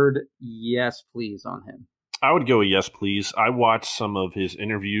toward yes, please on him. I would go a yes, please. I watched some of his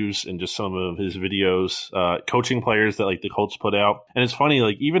interviews and just some of his videos, coaching players that like the Colts put out. And it's funny,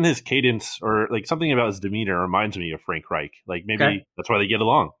 like even his cadence or like something about his demeanor reminds me of Frank Reich. Like maybe that's why they get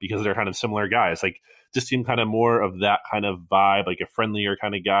along, because they're kind of similar guys. Like just seem kind of more of that kind of vibe, like a friendlier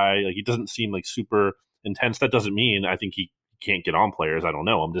kind of guy. Like he doesn't seem like super intense. That doesn't mean I think he can't get on players. I don't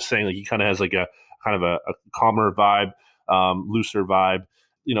know. I'm just saying like he kind of has like a kind of a calmer vibe, looser vibe.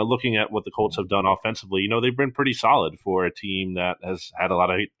 You know, looking at what the Colts have done offensively, you know, they've been pretty solid for a team that has had a lot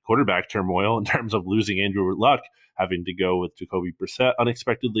of quarterback turmoil in terms of losing Andrew Luck, having to go with Jacoby Brissett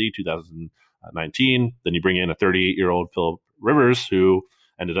unexpectedly 2019. Then you bring in a 38-year-old Philip Rivers, who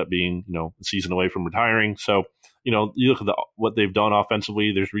ended up being, you know, a season away from retiring. So, you know, you look at what they've done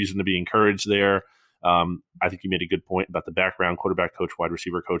offensively, there's reason to be encouraged there. I think you made a good point about the background, quarterback coach, wide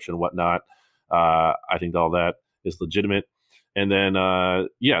receiver coach, and whatnot. I think all that is legitimate. And then,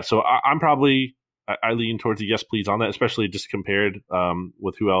 so I'm probably, I lean towards the yes, please on that, especially just compared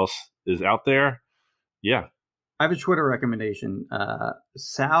with who else is out there. Yeah. I have a Twitter recommendation.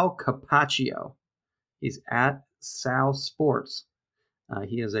 Sal Capaccio. He's at Sal Sports.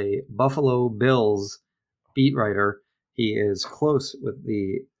 He is a Buffalo Bills beat writer. He is close with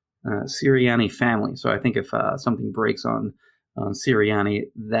the Sirianni family. So I think if something breaks on Sirianni,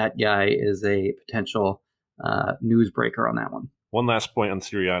 that guy is a potential newsbreaker on that one. One last point on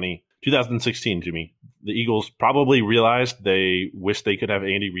Sirianni. 2016, Jimmy. The Eagles probably realized they wish they could have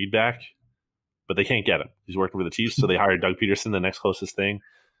Andy Reid back, but they can't get him. He's working for the Chiefs, so they hired Doug Peterson, the next closest thing.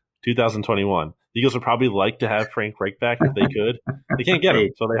 2021. The Eagles would probably like to have Frank Reich back if they could. They can't get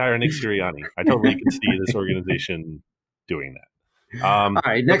him, so they hire Nick Sirianni. I totally can see this organization doing that. All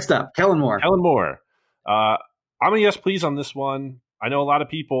right, next up, Kellen Moore. Kellen Moore. I'm a yes, please on this one. I know a lot of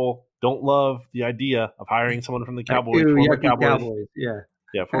people don't love the idea of hiring someone from the Cowboys. Former Cowboys.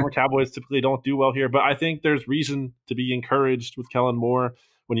 Yeah, former Cowboys typically don't do well here, but I think there's reason to be encouraged with Kellen Moore.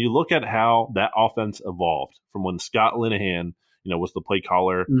 When you look at how that offense evolved from when Scott Linehan, you know, was the play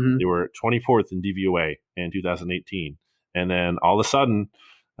caller, they were 24th in DVOA in 2018. And then all of a sudden,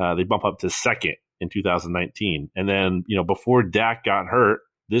 they bump up to second in 2019. And then, you know, before Dak got hurt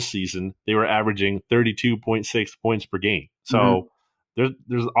this season, they were averaging 32.6 points per game. So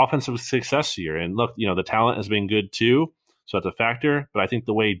there's offensive success here. And look, you know, the talent has been good too. So that's a factor. But I think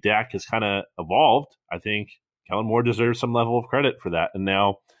the way Dak has kind of evolved, I think Kellen Moore deserves some level of credit for that. And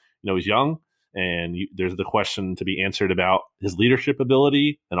now, you know, he's young, and there's the question to be answered about his leadership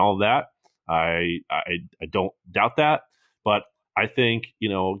ability and all of that. I don't doubt that. But I think, you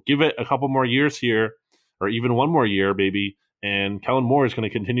know, give it a couple more years here, or even one more year, maybe, and Kellen Moore is going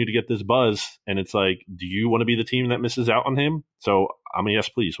to continue to get this buzz. And it's like, do you want to be the team that misses out on him? So I'm a yes,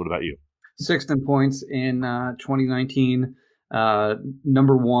 please. What about you? Sixth in points in 2019,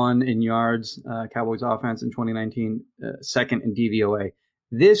 number one in yards, Cowboys offense in 2019, second in DVOA.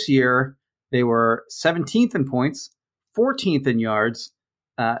 This year, they were 17th in points, 14th in yards,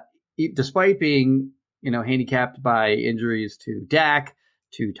 despite being, you know, handicapped by injuries to Dak,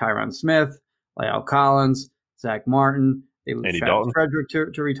 to Tyron Smith, La'el Collins, Zach Martin. They lose Travis Frederick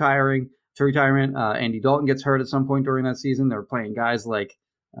to retirement. Andy Dalton gets hurt at some point during that season. They were playing guys like,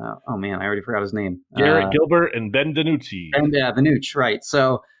 I already forgot his name. Garrett Gilbert and Ben DiNucci. And DiNucci, right.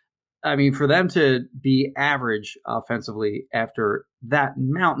 So, I mean, for them to be average offensively after that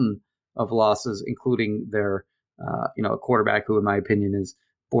mountain of losses, including their, a quarterback who, in my opinion, is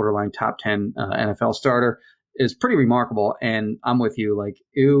borderline top 10 NFL starter, is pretty remarkable. And I'm with you, like,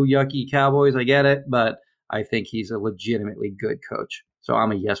 ew, yucky Cowboys, I get it, but I think he's a legitimately good coach. So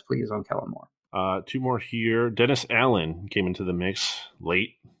I'm a yes, please on Kellen Moore. Two more here. Dennis Allen came into the mix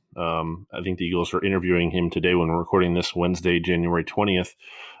late. I think the Eagles are interviewing him today when we're recording this Wednesday, January 20th.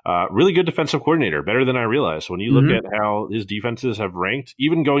 Really good defensive coordinator, better than I realized. When you look at how his defenses have ranked,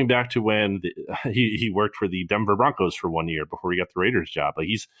 even going back to when he worked for the Denver Broncos for 1 year before he got the Raiders job. Like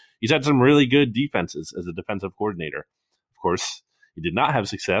he's had some really good defenses as a defensive coordinator. Of course, he did not have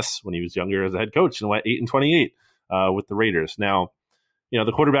success when he was younger as a head coach and went 8-28 with the Raiders. Now, you know,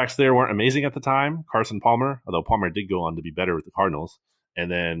 the quarterbacks there weren't amazing at the time. Carson Palmer, although Palmer did go on to be better with the Cardinals. And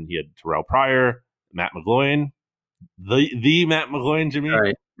then he had Terrell Pryor, Matt McGloin. the Matt McGloin, Jimmy,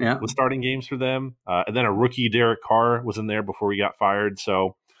 Right. Yeah. was starting games for them. And then a rookie, Derek Carr, was in there before he got fired.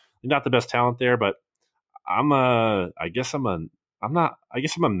 So not the best talent there, but I guess I'm a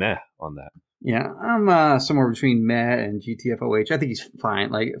meh on that. Yeah, I'm somewhere between meh and GTFOH. I think he's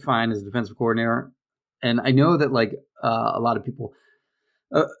fine, like fine as a defensive coordinator. And I know that like a lot of people,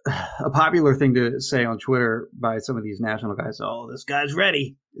 a popular thing to say on Twitter by some of these national guys, oh, this guy's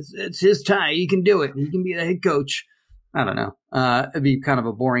ready. It's his time. He can do it. He can be the head coach. I don't know. It'd be kind of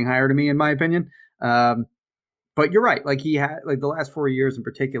a boring hire to me, in my opinion. But you're right. Like he had, like the last 4 years in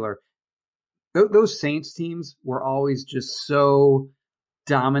particular, those Saints teams were always just so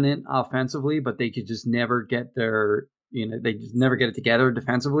dominant offensively, but they could just never get they just never get it together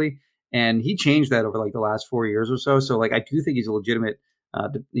defensively. And he changed that over like the last 4 years or so. So like, I do think he's a legitimate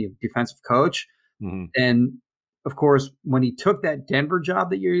defensive coach. Mm-hmm. And of course, when he took that Denver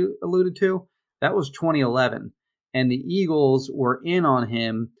job that you alluded to, that was 2011. And the Eagles were in on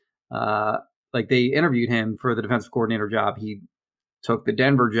him. Like they interviewed him for the defensive coordinator job. He took the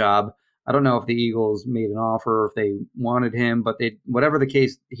Denver job. I don't know if the Eagles made an offer or if they wanted him, but whatever the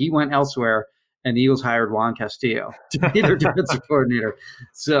case, he went elsewhere, and the Eagles hired Juan Castillo to be their defensive coordinator.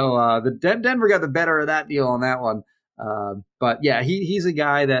 So the Denver got the better of that deal on that one. But yeah, he's a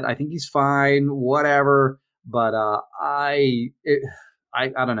guy that I think he's fine, whatever. But I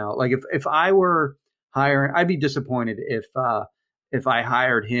don't know. Like if I were hiring, I'd be disappointed if I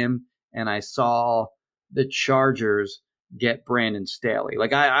hired him and I saw the Chargers get Brandon Staley.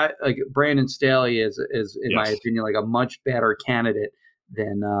 Like I like Brandon Staley is in my opinion like a much better candidate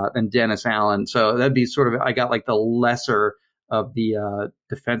than Dennis Allen. So that'd be sort of, I got like the lesser of the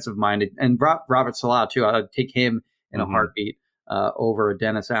defensive minded, and Robert Salah too. I'd take him in a heartbeat over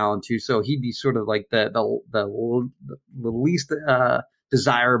Dennis Allen too. So he'd be sort of like the least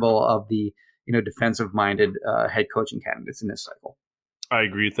desirable of the defensive minded head coaching candidates in this cycle. I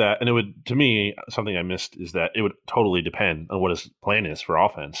agree with that. And it would, to me, something I missed is that it would totally depend on what his plan is for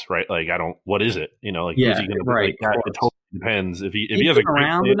offense, right? Like, what is it? Who's he going to right? Like, it totally depends. If he has a great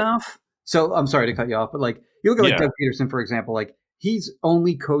around plan enough. So I'm sorry to cut you off, but like you look at like Doug Peterson, for example, like he's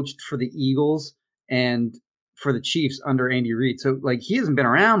only coached for the Eagles and for the Chiefs under Andy Reid. So like he hasn't been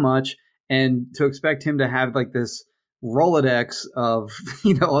around much, and to expect him to have like this Rolodex of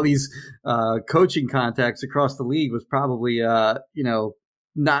all these coaching contacts across the league was probably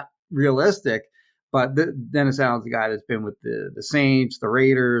not realistic. But Dennis Allen's the guy that's been with the Saints, the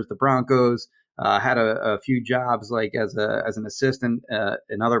Raiders, the Broncos, had a few jobs like as an assistant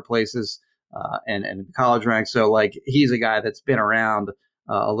in other places and in college ranks. So like he's a guy that's been around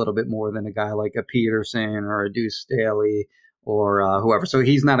a little bit more than a guy like a Peterson or a Deuce Staley or whoever. So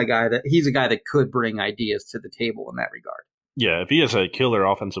he's a guy that could bring ideas to the table in that regard. Yeah, if he has a killer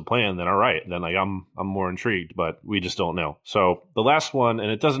offensive plan, then all right. Then like I'm more intrigued, but we just don't know. So the last one, and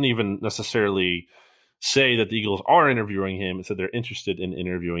it doesn't even necessarily say that the Eagles are interviewing him. It said they're interested in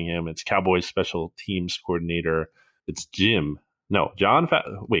interviewing him. It's Cowboys special teams coordinator. It's Jim Fassel.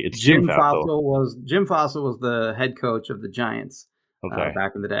 Jim Fassel was the head coach of the Giants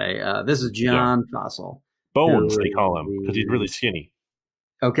back in the day. This is John Fassel. Bones, they call him, because he's really skinny.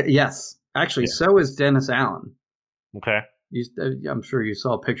 Okay, yes. Actually, so is Dennis Allen. Okay. I'm sure you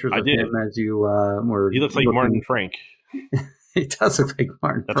saw pictures of him as you were. He looks like Martin Frank. He does look like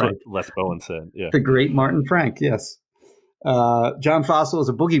Martin Frank. That's what Les Bowen said. Yeah. The great Martin Frank, yes. John Fassel is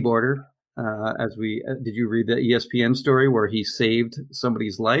a boogie boarder. Did you read the ESPN story where he saved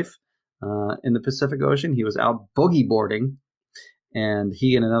somebody's life in the Pacific Ocean? He was out boogie boarding, and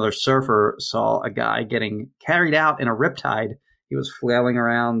he and another surfer saw a guy getting carried out in a riptide. He was flailing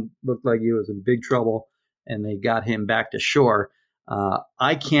around, looked like he was in big trouble, and they got him back to shore.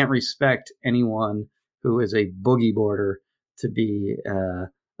 I can't respect anyone who is a boogie boarder to be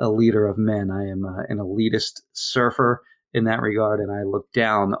a leader of men. I am an elitist surfer in that regard, and I look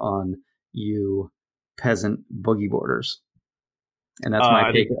down on you peasant boogie boarders. And that's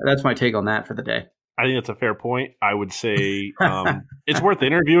my take. That's my take on that for the day. I think that's a fair point. I would say it's worth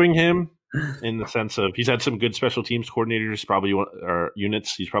interviewing him in the sense of he's had some good special teams coordinators,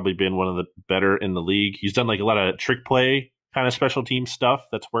 units. He's probably been one of the better in the league. He's done like a lot of trick play kind of special team stuff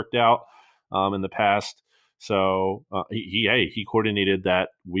that's worked out in the past. So he coordinated that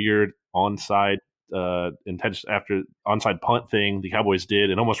weird onside onside punt thing the Cowboys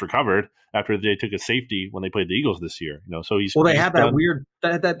did and almost recovered after they took a safety when they played the Eagles this year. So they had that weird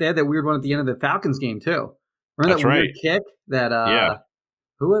they had that weird one at the end of the Falcons game too. Remember that weird kick that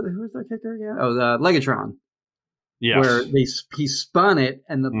who was that kicker again? Oh, Legatron. Yes. Where he spun it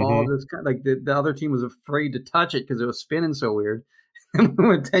and the ball just kind of like the other team was afraid to touch it because it was spinning so weird. And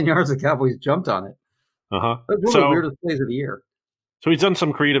when 10 yards, the Cowboys jumped on it. That's one of the weirdest plays of the year. So he's done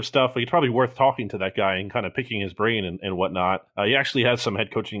some creative stuff. It's probably worth talking to that guy and kind of picking his brain and whatnot. He actually has some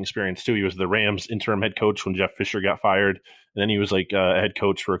head coaching experience too. He was the Rams interim head coach when Jeff Fisher got fired. And then he was like a head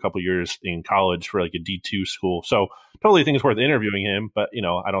coach for a couple of years in college for like a D2 school. So totally think it's worth interviewing him. But,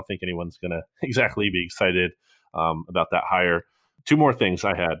 I don't think anyone's going to exactly be excited about that hire. Two more things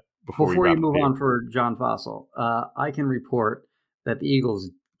I had before you move on for John Fossil. I can report that the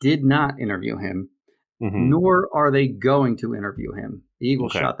Eagles did not interview him. Mm-hmm. Nor are they going to interview him. The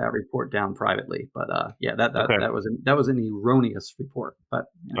Eagles shot that report down privately, but that was an erroneous report. But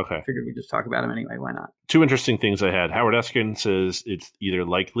I figured we'd just talk about him anyway. Why not? Two interesting things I had. Howard Eskin says it's either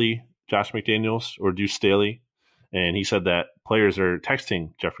likely Josh McDaniels or Deuce Staley, and he said that players are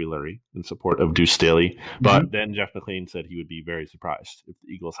texting Jeffrey Lurie in support of Deuce Staley. But then Jeff McLean said he would be very surprised if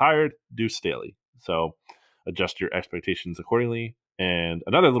the Eagles hired Deuce Staley. So adjust your expectations accordingly. And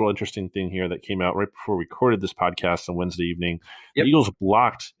another little interesting thing here that came out right before we recorded this podcast on Wednesday evening, the Eagles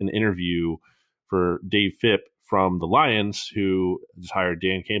blocked an interview for Dave Phipp from the Lions, who just hired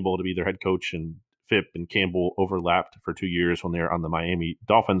Dan Campbell to be their head coach, and Phipp and Campbell overlapped for 2 years when they were on the Miami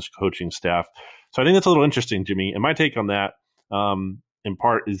Dolphins coaching staff. So I think that's a little interesting, Jimmy. And my take on that, in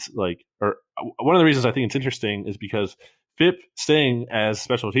part, is one of the reasons I think it's interesting is because Phipp staying as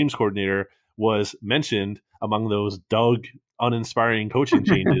special teams coordinator was mentioned among those Doug uninspiring coaching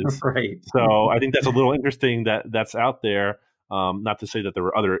changes. Right. So I think that's a little interesting that that's out there. Not to say that there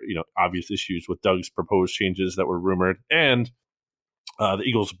were other, obvious issues with Doug's proposed changes that were rumored, and the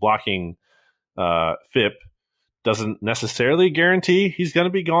Eagles blocking Phipp doesn't necessarily guarantee he's going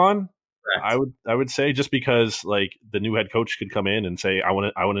to be gone. Correct. I would say just because like the new head coach could come in and say I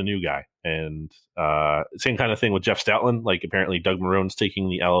want a new guy, and same kind of thing with Jeff Stoutland. Like apparently Doug Marone's taking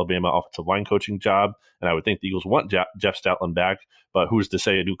the Alabama offensive line coaching job, and I would think the Eagles want Jeff Stoutland back. But who's to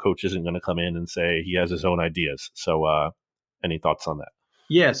say a new coach isn't going to come in and say he has his own ideas? So any thoughts on that?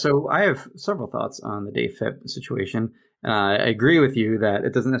 Yeah, so I have several thoughts on the Dave Phipp situation. I agree with you that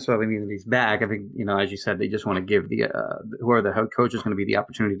it doesn't necessarily mean that he's back. I think, as you said, they just want to give whoever the head coach is going to be the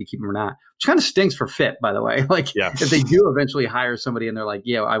opportunity to keep him or not, which kind of stinks for Phipp, by the way. Like, if they do eventually hire somebody and they're like,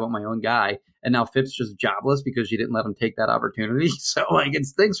 yeah, I want my own guy, and now Phipp's just jobless because you didn't let him take that opportunity. So, like, it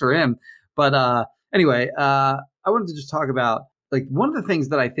stinks for him. But anyway, I wanted to just talk about, like, one of the things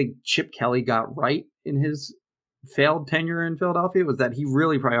that I think Chip Kelly got right in his failed tenure in Philadelphia was that he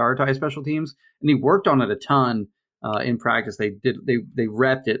really prioritized special teams, and he worked on it a ton. In practice, they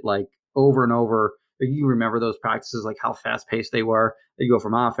repped it like over and over. You remember those practices, like how fast paced they were. They go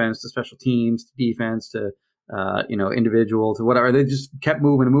from offense to special teams to defense to individual to whatever. They just kept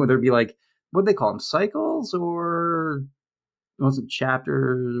moving and moving. There'd be like, what do they call them, cycles or wasn't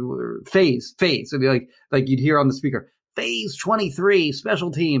chapters or phase? It'd be like you'd hear on the speaker, phase 23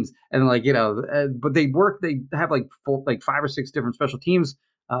 special teams, and but they have like 5 or 6 different special teams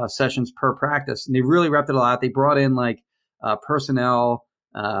sessions per practice, and they really repped it a lot. They brought in personnel,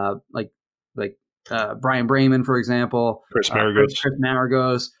 like Brian Brayman, for example, Chris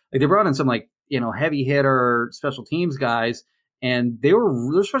Maragos. Like they brought in some heavy hitter special teams guys, and their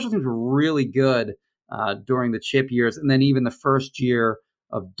special teams were really good during the Chip years, and then even the first year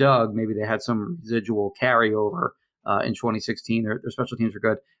of Doug, maybe they had some residual carryover in 2016. Their special teams were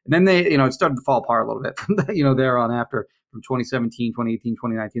good, and then they it started to fall apart a little bit from there on after. From 2017, 2018,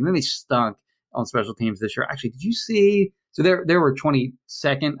 2019. Then they stunk on special teams this year. Actually, did you see? So they were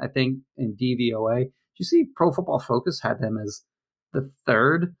 22nd, I think, in DVOA. Did you see Pro Football Focus had them as the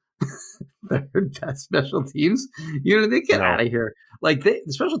third best special teams? They get out of here. Like the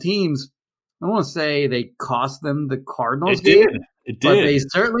special teams, I don't want to say they cost them the Cardinals game. It did. But they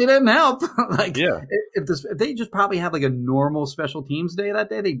certainly didn't help. If they just probably had like a normal special teams day that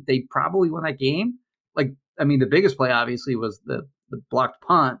day, they probably won that game. The biggest play obviously was the blocked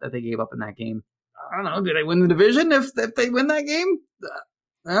punt that they gave up in that game. I don't know. Do they win the division if they win that game?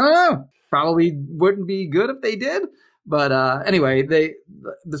 I don't know. Probably wouldn't be good if they did. But anyway,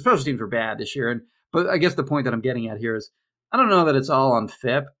 the special teams were bad this year. But I guess the point that I'm getting at here is I don't know that it's all on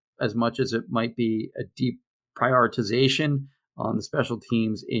Phipp as much as it might be a deep prioritization on the special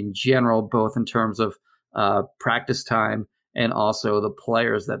teams in general, both in terms of practice time and also the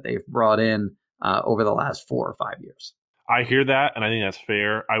players that they've brought in over the last 4 or 5 years. I hear that, and I think that's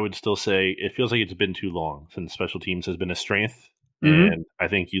fair. I would still say it feels like it's been too long since special teams has been a strength. Mm-hmm. And I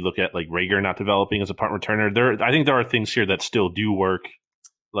think you look at like Rager not developing as a punt returner. I think there are things here that still do work.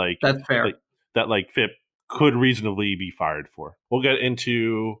 Like that's fair. That Phipp could reasonably be fired for. We'll get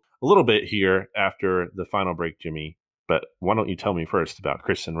into a little bit here after the final break, Jimmy. But why don't you tell me first about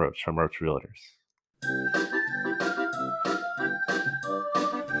Kristen Roach from Roach Realtors?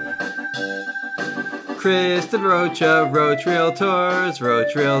 Kristen Roach of Roach Realtors,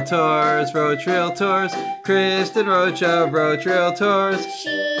 Roach Realtors, Roach Realtors, Kristen Roach of Roach Realtors.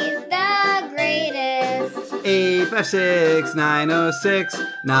 She's the greatest.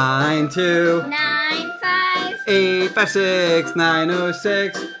 856-906-9295.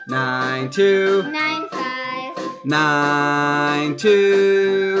 856-906-9295.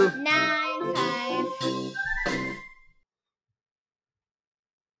 92. 95.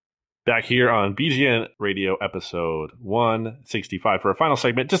 Back here on BGN Radio episode 165 for a final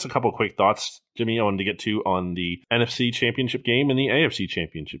segment. Just a couple quick thoughts, Jimmy, I wanted to get to on the NFC Championship game and the AFC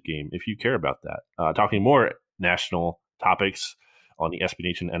Championship game, if you care about that. Talking more national topics on the SB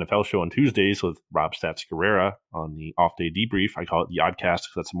Nation NFL show on Tuesdays with Rob Stats Guerrera on the off-day debrief. I call it the Oddcast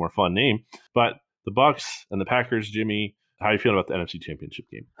because that's a more fun name. But the Bucs and the Packers, Jimmy, how are you feeling about the NFC Championship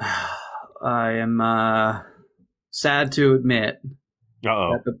game? I am sad to admit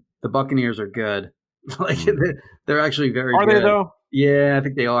that the Buccaneers are good. They're actually very good. Are they, though? Yeah, I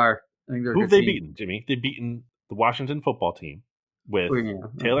think they are. I think they're Who have they beaten, Jimmy? They've beaten the Washington football team with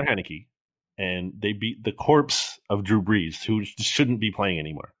Taylor Heineke, and they beat the corpse of Drew Brees, who shouldn't be playing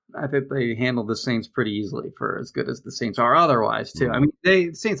anymore. I think they handled the Saints pretty easily for as good as the Saints are otherwise, too. I mean,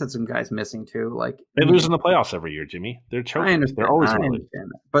 the Saints had some guys missing, too. They lose in the playoffs every year, Jimmy. They're choking. I understand. They're always I understand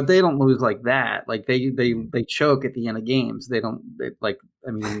that. But they don't lose like that. They choke at the end of games. That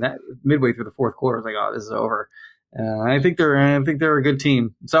midway through the fourth quarter, it's like, oh, this is over. I think they're a good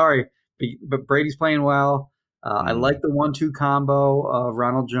team. Sorry, but Brady's playing well. I like the 1-2 combo of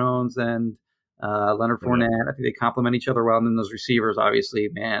Ronald Jones and Leonard Fournette. I think they complement each other well. And then those receivers, obviously,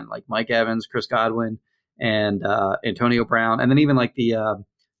 man, like Mike Evans, Chris Godwin, and Antonio Brown. And then even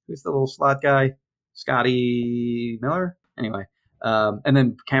who's the little slot guy? Scotty Miller? Anyway. And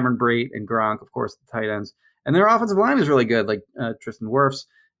then Cameron Brate and Gronk, of course, the tight ends. And their offensive line is really good. Like Tristan Wirfs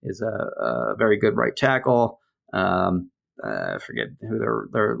is a very good right tackle. I forget who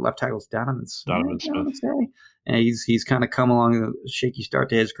their left tackle's Donovan Smith. And he's kind of come along a shaky start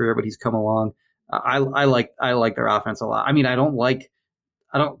to his career, but he's come along. I like their offense a lot. I mean, I don't like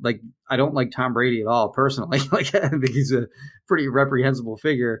Tom Brady at all personally. I think he's a pretty reprehensible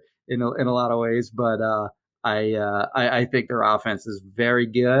figure in a lot of ways, but I think their offense is very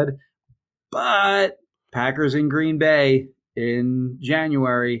good. But Packers in Green Bay in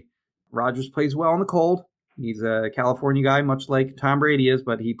January, Rodgers plays well in the cold. He's a California guy, much like Tom Brady is,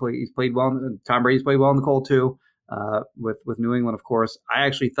 but he's played well. Tom Brady's played well in the cold too, with New England, of course. I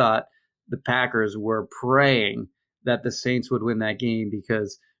actually thought the Packers were praying that the Saints would win that game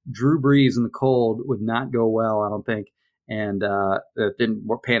because Drew Brees in the cold would not go well, I don't think, and it didn't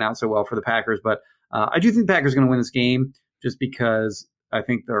pan out so well for the Packers. But I do think the Packers are going to win this game just because I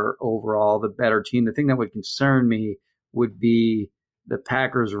think they're overall the better team. The thing that would concern me would be the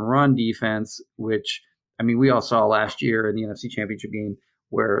Packers' run defense, which, I mean, we all saw last year in the NFC Championship game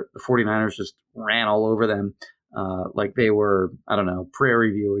where the 49ers just ran all over them like they were, I don't know,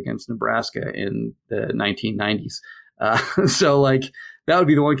 Prairie View against Nebraska in the 1990s. So that would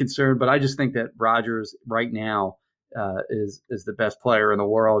be the one concern. But I just think that Rodgers right now is the best player in the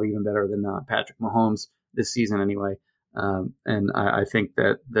world, even better than Patrick Mahomes this season anyway. And I think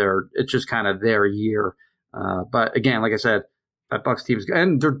that it's just kind of their year. But again, like I said, that Bucs team is good.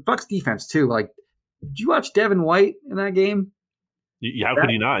 And their Bucs defense too. Did you watch Devin White in that game? How could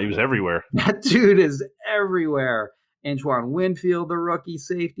he not? He was everywhere. That dude is everywhere. Antoine Winfield, the rookie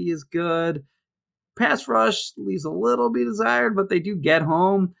safety, is good. Pass rush leaves a little bit desired, but they do get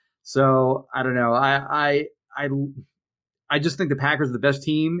home. So I don't know. I just think the Packers are the best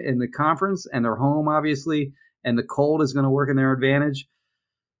team in the conference, and they're home, obviously, and the cold is going to work in their advantage.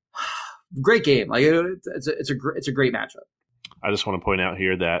 Great game. It's a great matchup. I just want to point out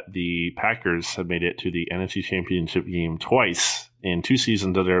here that the Packers have made it to the NFC Championship game twice in 2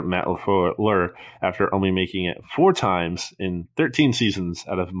 seasons under Matt LaFleur after only making it 4 times in 13 seasons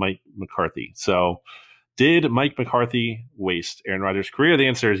out of Mike McCarthy. So did Mike McCarthy waste Aaron Rodgers' career? The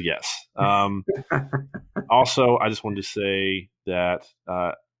answer is yes. Also, I just wanted to say that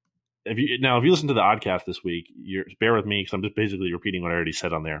if you listen to the Oddcast this week, bear with me because I'm just basically repeating what I already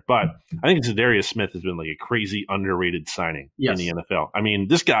said on there. But I think Zadarius Smith has been a crazy underrated signing in the NFL. I mean,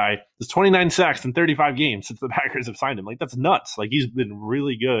 this guy has 29 sacks in 35 games since the Packers have signed him. That's nuts. He's been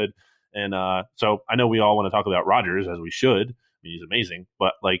really good. And so I know we all want to talk about Rodgers, as we should. I mean, he's amazing.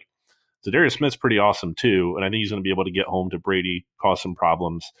 But Zadarius Smith's pretty awesome too. And I think he's going to be able to get home to Brady, cause some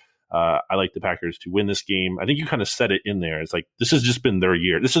problems. I like the Packers to win this game. I think you kind of said it in there. It's this has just been their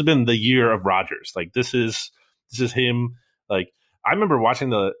year. This has been the year of Rodgers. This is him. I remember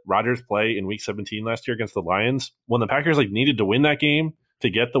watching the Rodgers play in Week 17 last year against the Lions when the Packers needed to win that game to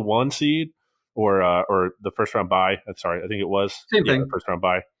get the 1 seed. or the first round bye. Sorry, I think it was Same thing. The first round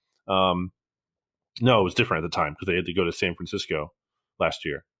bye. No, it was different at the time because they had to go to San Francisco last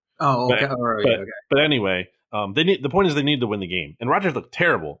year. Oh, okay. But anyway, the point is they need to win the game. And Rodgers looked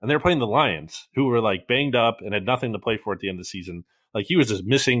terrible, and they were playing the Lions, who were like banged up and had nothing to play for at the end of the season. Like he was just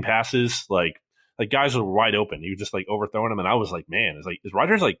missing passes, like guys were wide open. He was just like overthrowing them, and I was like, man, is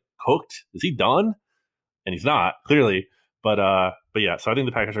Rodgers like cooked? Is he done? And he's not, clearly. But yeah, so I think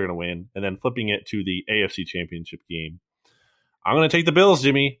the Packers are going to win. And then flipping it to the AFC Championship game, I'm going to take the Bills,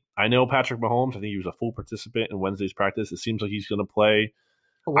 Jimmy. I know Patrick Mahomes. I think he was a full participant in Wednesday's practice. It seems like he's going to play.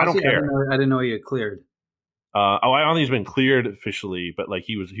 I don't care. I didn't know he had cleared. I don't think he's been cleared officially, but like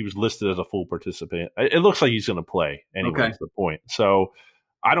he was listed as a full participant. It looks like he's going to play anyway. Okay. Is the point. So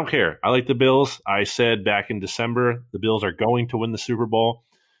I don't care. I like the Bills. I said back in December the Bills are going to win the Super Bowl.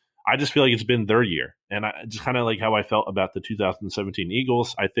 I just feel like it's been their year, and I just kind of like how I felt about the 2017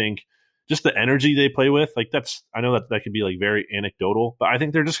 Eagles. I think just the energy they play with, like I know that could be like very anecdotal, but I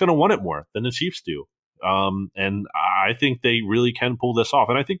think they're just going to want it more than the Chiefs do. And I think they really can pull this off.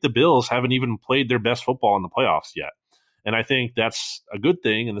 And I think the Bills haven't even played their best football in the playoffs yet. And I think that's a good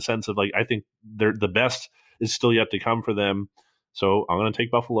thing in the sense of like, I think the best is still yet to come for them. So I'm going to take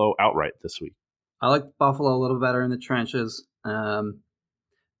Buffalo outright this week. I like Buffalo a little better in the trenches.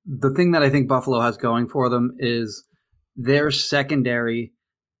 The thing that I think Buffalo has going for them is their secondary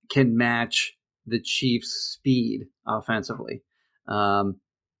can match the Chiefs' speed offensively.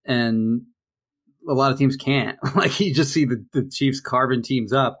 And a lot of teams can't. Like you just see the Chiefs carving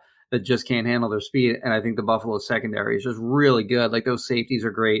teams up that just can't handle their speed. And I think the Buffalo secondary is just really good. Like those safeties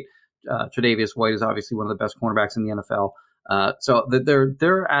are great. Tre'Davious White is obviously one of the best cornerbacks in the NFL. So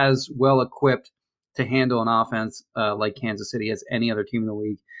they're as well equipped to handle an offense like Kansas City as any other team in the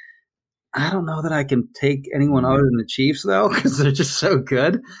league. I don't know that I can take anyone other than the Chiefs though, because they're just so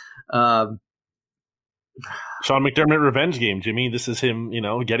good. Sean McDermott revenge game, Jimmy. This is him,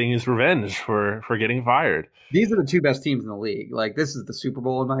 getting his revenge for getting fired. These are the two best teams in the league. Like this is the Super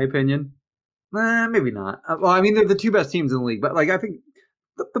Bowl in my opinion. Maybe not. Well, I mean they're the two best teams in the league, but like I think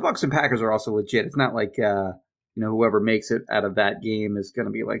the Bucs and Packers are also legit. It's not like whoever makes it out of that game is going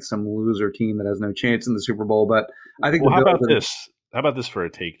to be like some loser team that has no chance in the Super Bowl. But I think. Well, how about this? How about this for a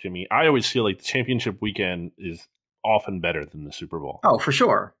take, Jimmy? I always feel like the championship weekend is often better than the Super Bowl. Oh, for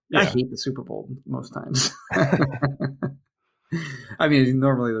sure. Yeah. I hate the Super Bowl most times. I mean,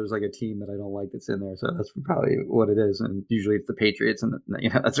 normally there's like a team that I don't like that's in there, so that's probably what it is. And usually it's the Patriots, and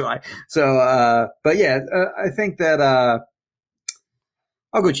that's why. So, but yeah, I think that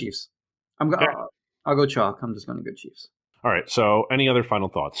I'll go Chiefs. I'll go chalk. I'm just going to go Chiefs. All right. So, any other final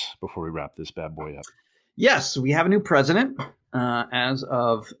thoughts before we wrap this bad boy up? Yes, we have a new president. As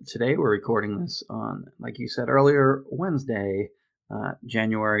of today, we're recording this on, like you said earlier, Wednesday,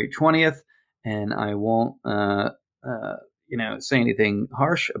 January 20th, and I won't, say anything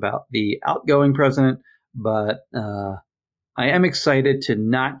harsh about the outgoing president, but I am excited to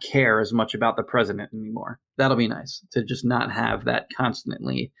not care as much about the president anymore. That'll be nice to just not have that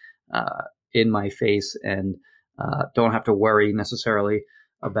constantly in my face and don't have to worry necessarily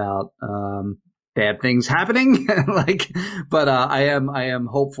about bad things happening. But I am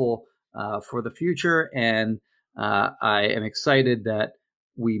hopeful for the future, and I am excited that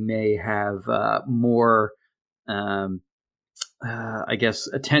we may have more,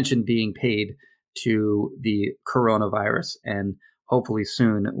 attention being paid to the coronavirus, and hopefully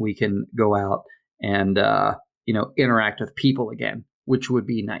soon we can go out and interact with people again, which would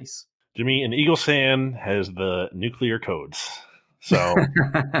be nice. Jimmy, an Eagles fan has the nuclear codes. So,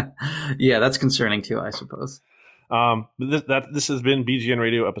 yeah, that's concerning too, I suppose. This has been BGN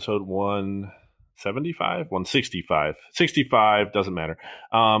Radio episode 175, 165, 65 doesn't matter.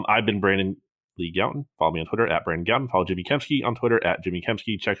 I've been Brandon Lee Gouton. Follow me on Twitter at Brandon Gouton. Follow Jimmy Kempski on Twitter at Jimmy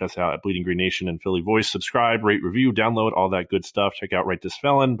Kempski. Check us out at Bleeding Green Nation and Philly Voice. Subscribe, rate, review, download all that good stuff. Check out Write This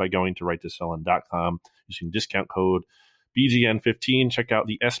Felon by going to writethisfelon.com using discount code BGN15. Check out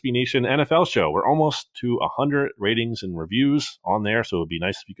the SB Nation NFL show. We're almost to 100 ratings and reviews on there, so it would be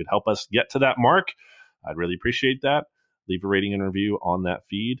nice if you could help us get to that mark. I'd really appreciate that. Leave a rating and review on that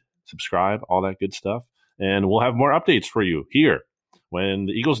feed. Subscribe, all that good stuff. And we'll have more updates for you here when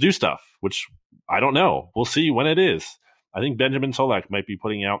the Eagles do stuff, which I don't know. We'll see when it is. I think Benjamin Solak might be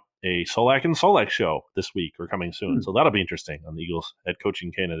putting out a Solak and Solak show this week or coming soon. So that'll be interesting on the Eagles head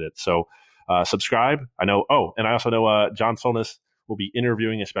coaching candidate. So subscribe. I know. Oh, and I also know John Solness will be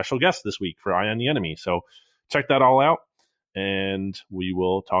interviewing a special guest this week for Eye on the Enemy. So check that all out. And we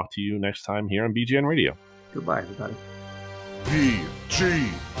will talk to you next time here on BGN Radio. Goodbye, everybody.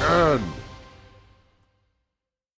 BGN.